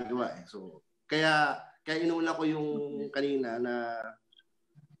yung ginagawa eh. So, kaya inuna ko yung kanina na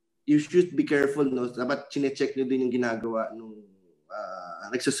you should be careful, no? Dapat chine-check nyo din yung ginagawa nung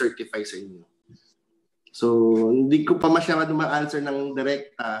nagsa-certify sa inyo. So, hindi ko pa masyado ma-answer ng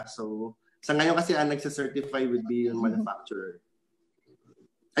direkta. So, sa ngayon kasi ang nagsa-certify would be yung manufacturer.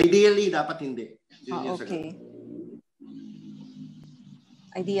 Ideally, dapat hindi. Okay.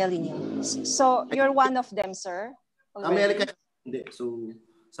 Ideally, so you're one of them, sir? Already? America, hindi. So,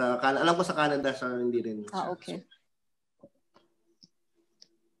 alam ko sa Canada, hindi rin. Okay.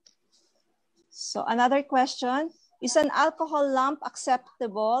 So, another question. Is an alcohol lamp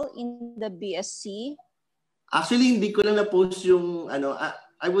acceptable in the BSc? Actually, hindi ko lang na-post yung,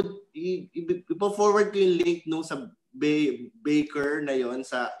 I would, ipo-forward ko yung link sa baker na yon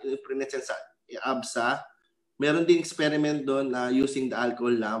sa ABSA. Meron din experiment doon using the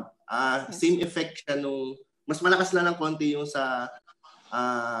alcohol lamp. Yes. Same effect siya mas malakas lang ng konti yung sa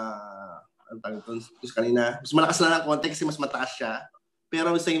kanina. Mas malakas lang ng konti kasi mas mataas siya.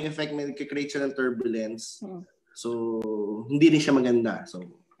 Pero same effect, may create siya ng turbulence. So, hindi rin siya maganda. So,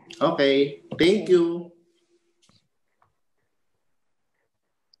 okay. Thank you.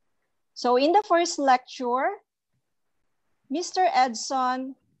 So, in the first lecture, Mr.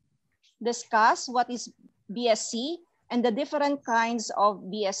 Edson discussed what is BSc and the different kinds of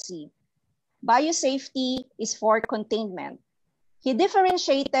BSc. Biosafety is for containment. He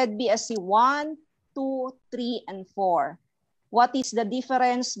differentiated BSc 1, 2, 3, and 4. What is the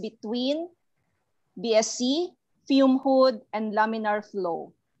difference between BSc, fume hood, and laminar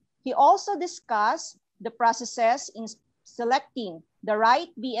flow? He also discussed the processes in selecting the right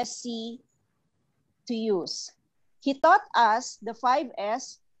BSc to use. He taught us the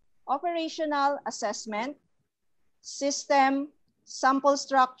 5S: operational assessment, system, sample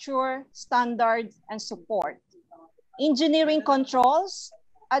structure, standards, and support. Engineering controls,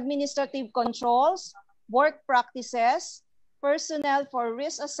 administrative controls, work practices, personnel for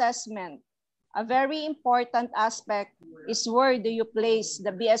risk assessment. A very important aspect is where do you place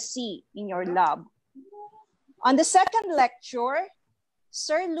the BSc in your lab. On the second lecture,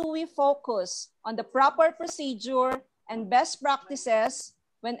 Sir Louis focused on the proper procedure and best practices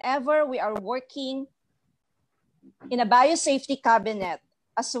whenever we are working in a biosafety cabinet,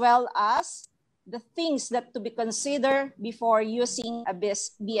 as well as the things that to be considered before using a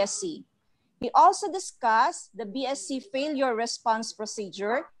BSc. We also discussed the BSc failure response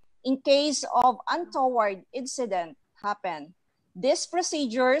procedure in case of untoward incident happen. These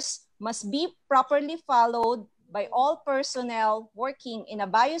procedures must be properly followed by all personnel working in a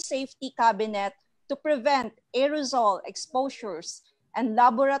biosafety cabinet to prevent aerosol exposures and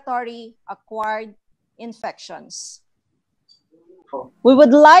laboratory-acquired infections. We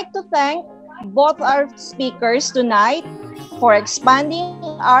would like to thank both our speakers tonight for expanding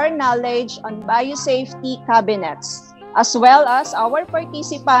our knowledge on biosafety cabinets, as well as our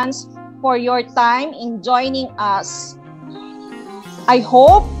participants for your time in joining us. I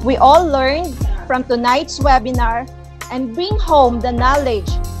hope we all learned from tonight's webinar and bring home the knowledge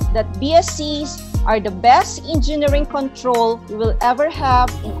that BSCs are the best engineering control we will ever have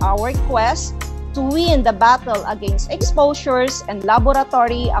in our quest to win the battle against exposures and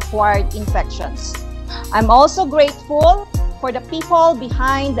laboratory-acquired infections. I'm also grateful for the people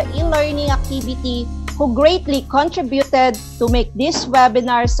behind the e-learning activity who greatly contributed to make this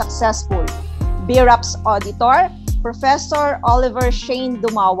webinar successful. BRAP's auditor, Professor Oliver Shane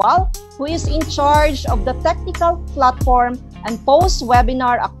Dumawal, who is in charge of the technical platform and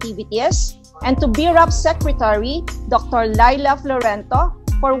post-webinar activities, and to BRAP's Secretary, Dr. Laila Florento,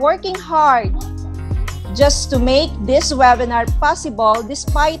 for working hard just to make this webinar possible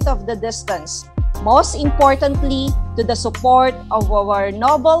despite of the distance. Most importantly, to the support of our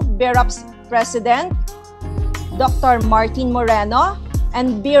noble BRAP's President, Dr. Martin Moreno,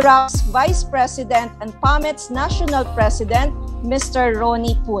 and BRAP's Vice President and PAMET's National President, Mr.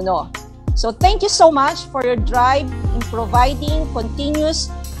 Ronnie Puno. So thank you so much for your drive in providing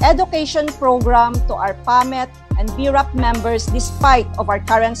continuous education program to our PAMET and BRAP members despite of our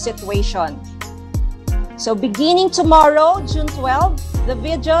current situation. So beginning tomorrow, June 12, the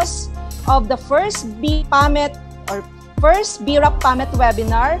videos of the first BRAP-PAMET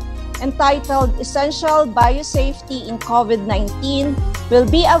webinar entitled Essential Biosafety in COVID-19 will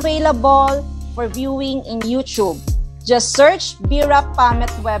be available for viewing in YouTube. Just search BRAP-PAMET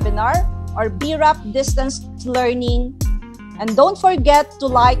webinar or BRAP distance learning, and don't forget to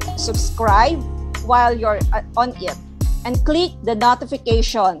like, subscribe while you're on it, and click the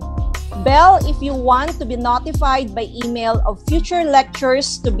notification bell if you want to be notified by email of future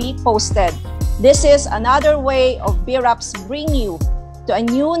lectures to be posted. This is another way of BRAPs bring you to a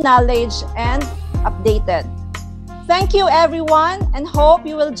new knowledge and updated. Thank you everyone, and hope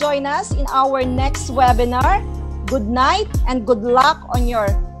you will join us in our next webinar. Good night and good luck on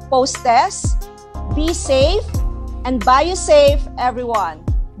your post-test. Be safe and biosafe everyone.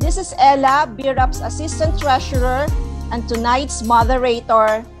 This is Ella, BRAP's Assistant Treasurer and tonight's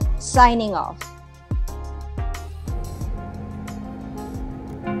moderator, signing off.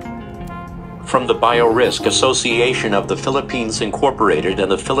 From the Biorisk Association of the Philippines Incorporated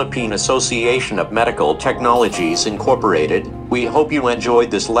and the Philippine Association of Medical Technologies Incorporated, we hope you enjoyed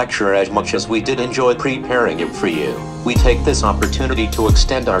this lecture as much as we did enjoy preparing it for you. We take this opportunity to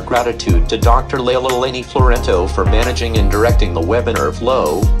extend our gratitude to Dr. Laila Florento for managing and directing the webinar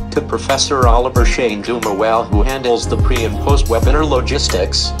flow, to Professor Oliver Shane Dumawal who handles the pre- and post-webinar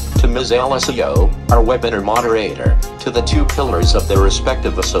logistics, to Ms. Alicio, our webinar moderator, to the two pillars of their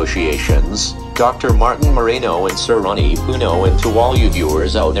respective associations, Dr. Martin Moreno and Sir Ronnie Puno, and to all you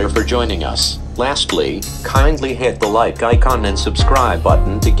viewers out there for joining us. Lastly, kindly hit the like icon and subscribe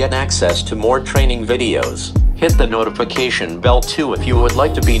button to get access to more training videos. Hit the notification bell too if you would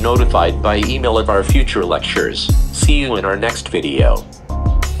like to be notified by email of our future lectures. See you in our next video.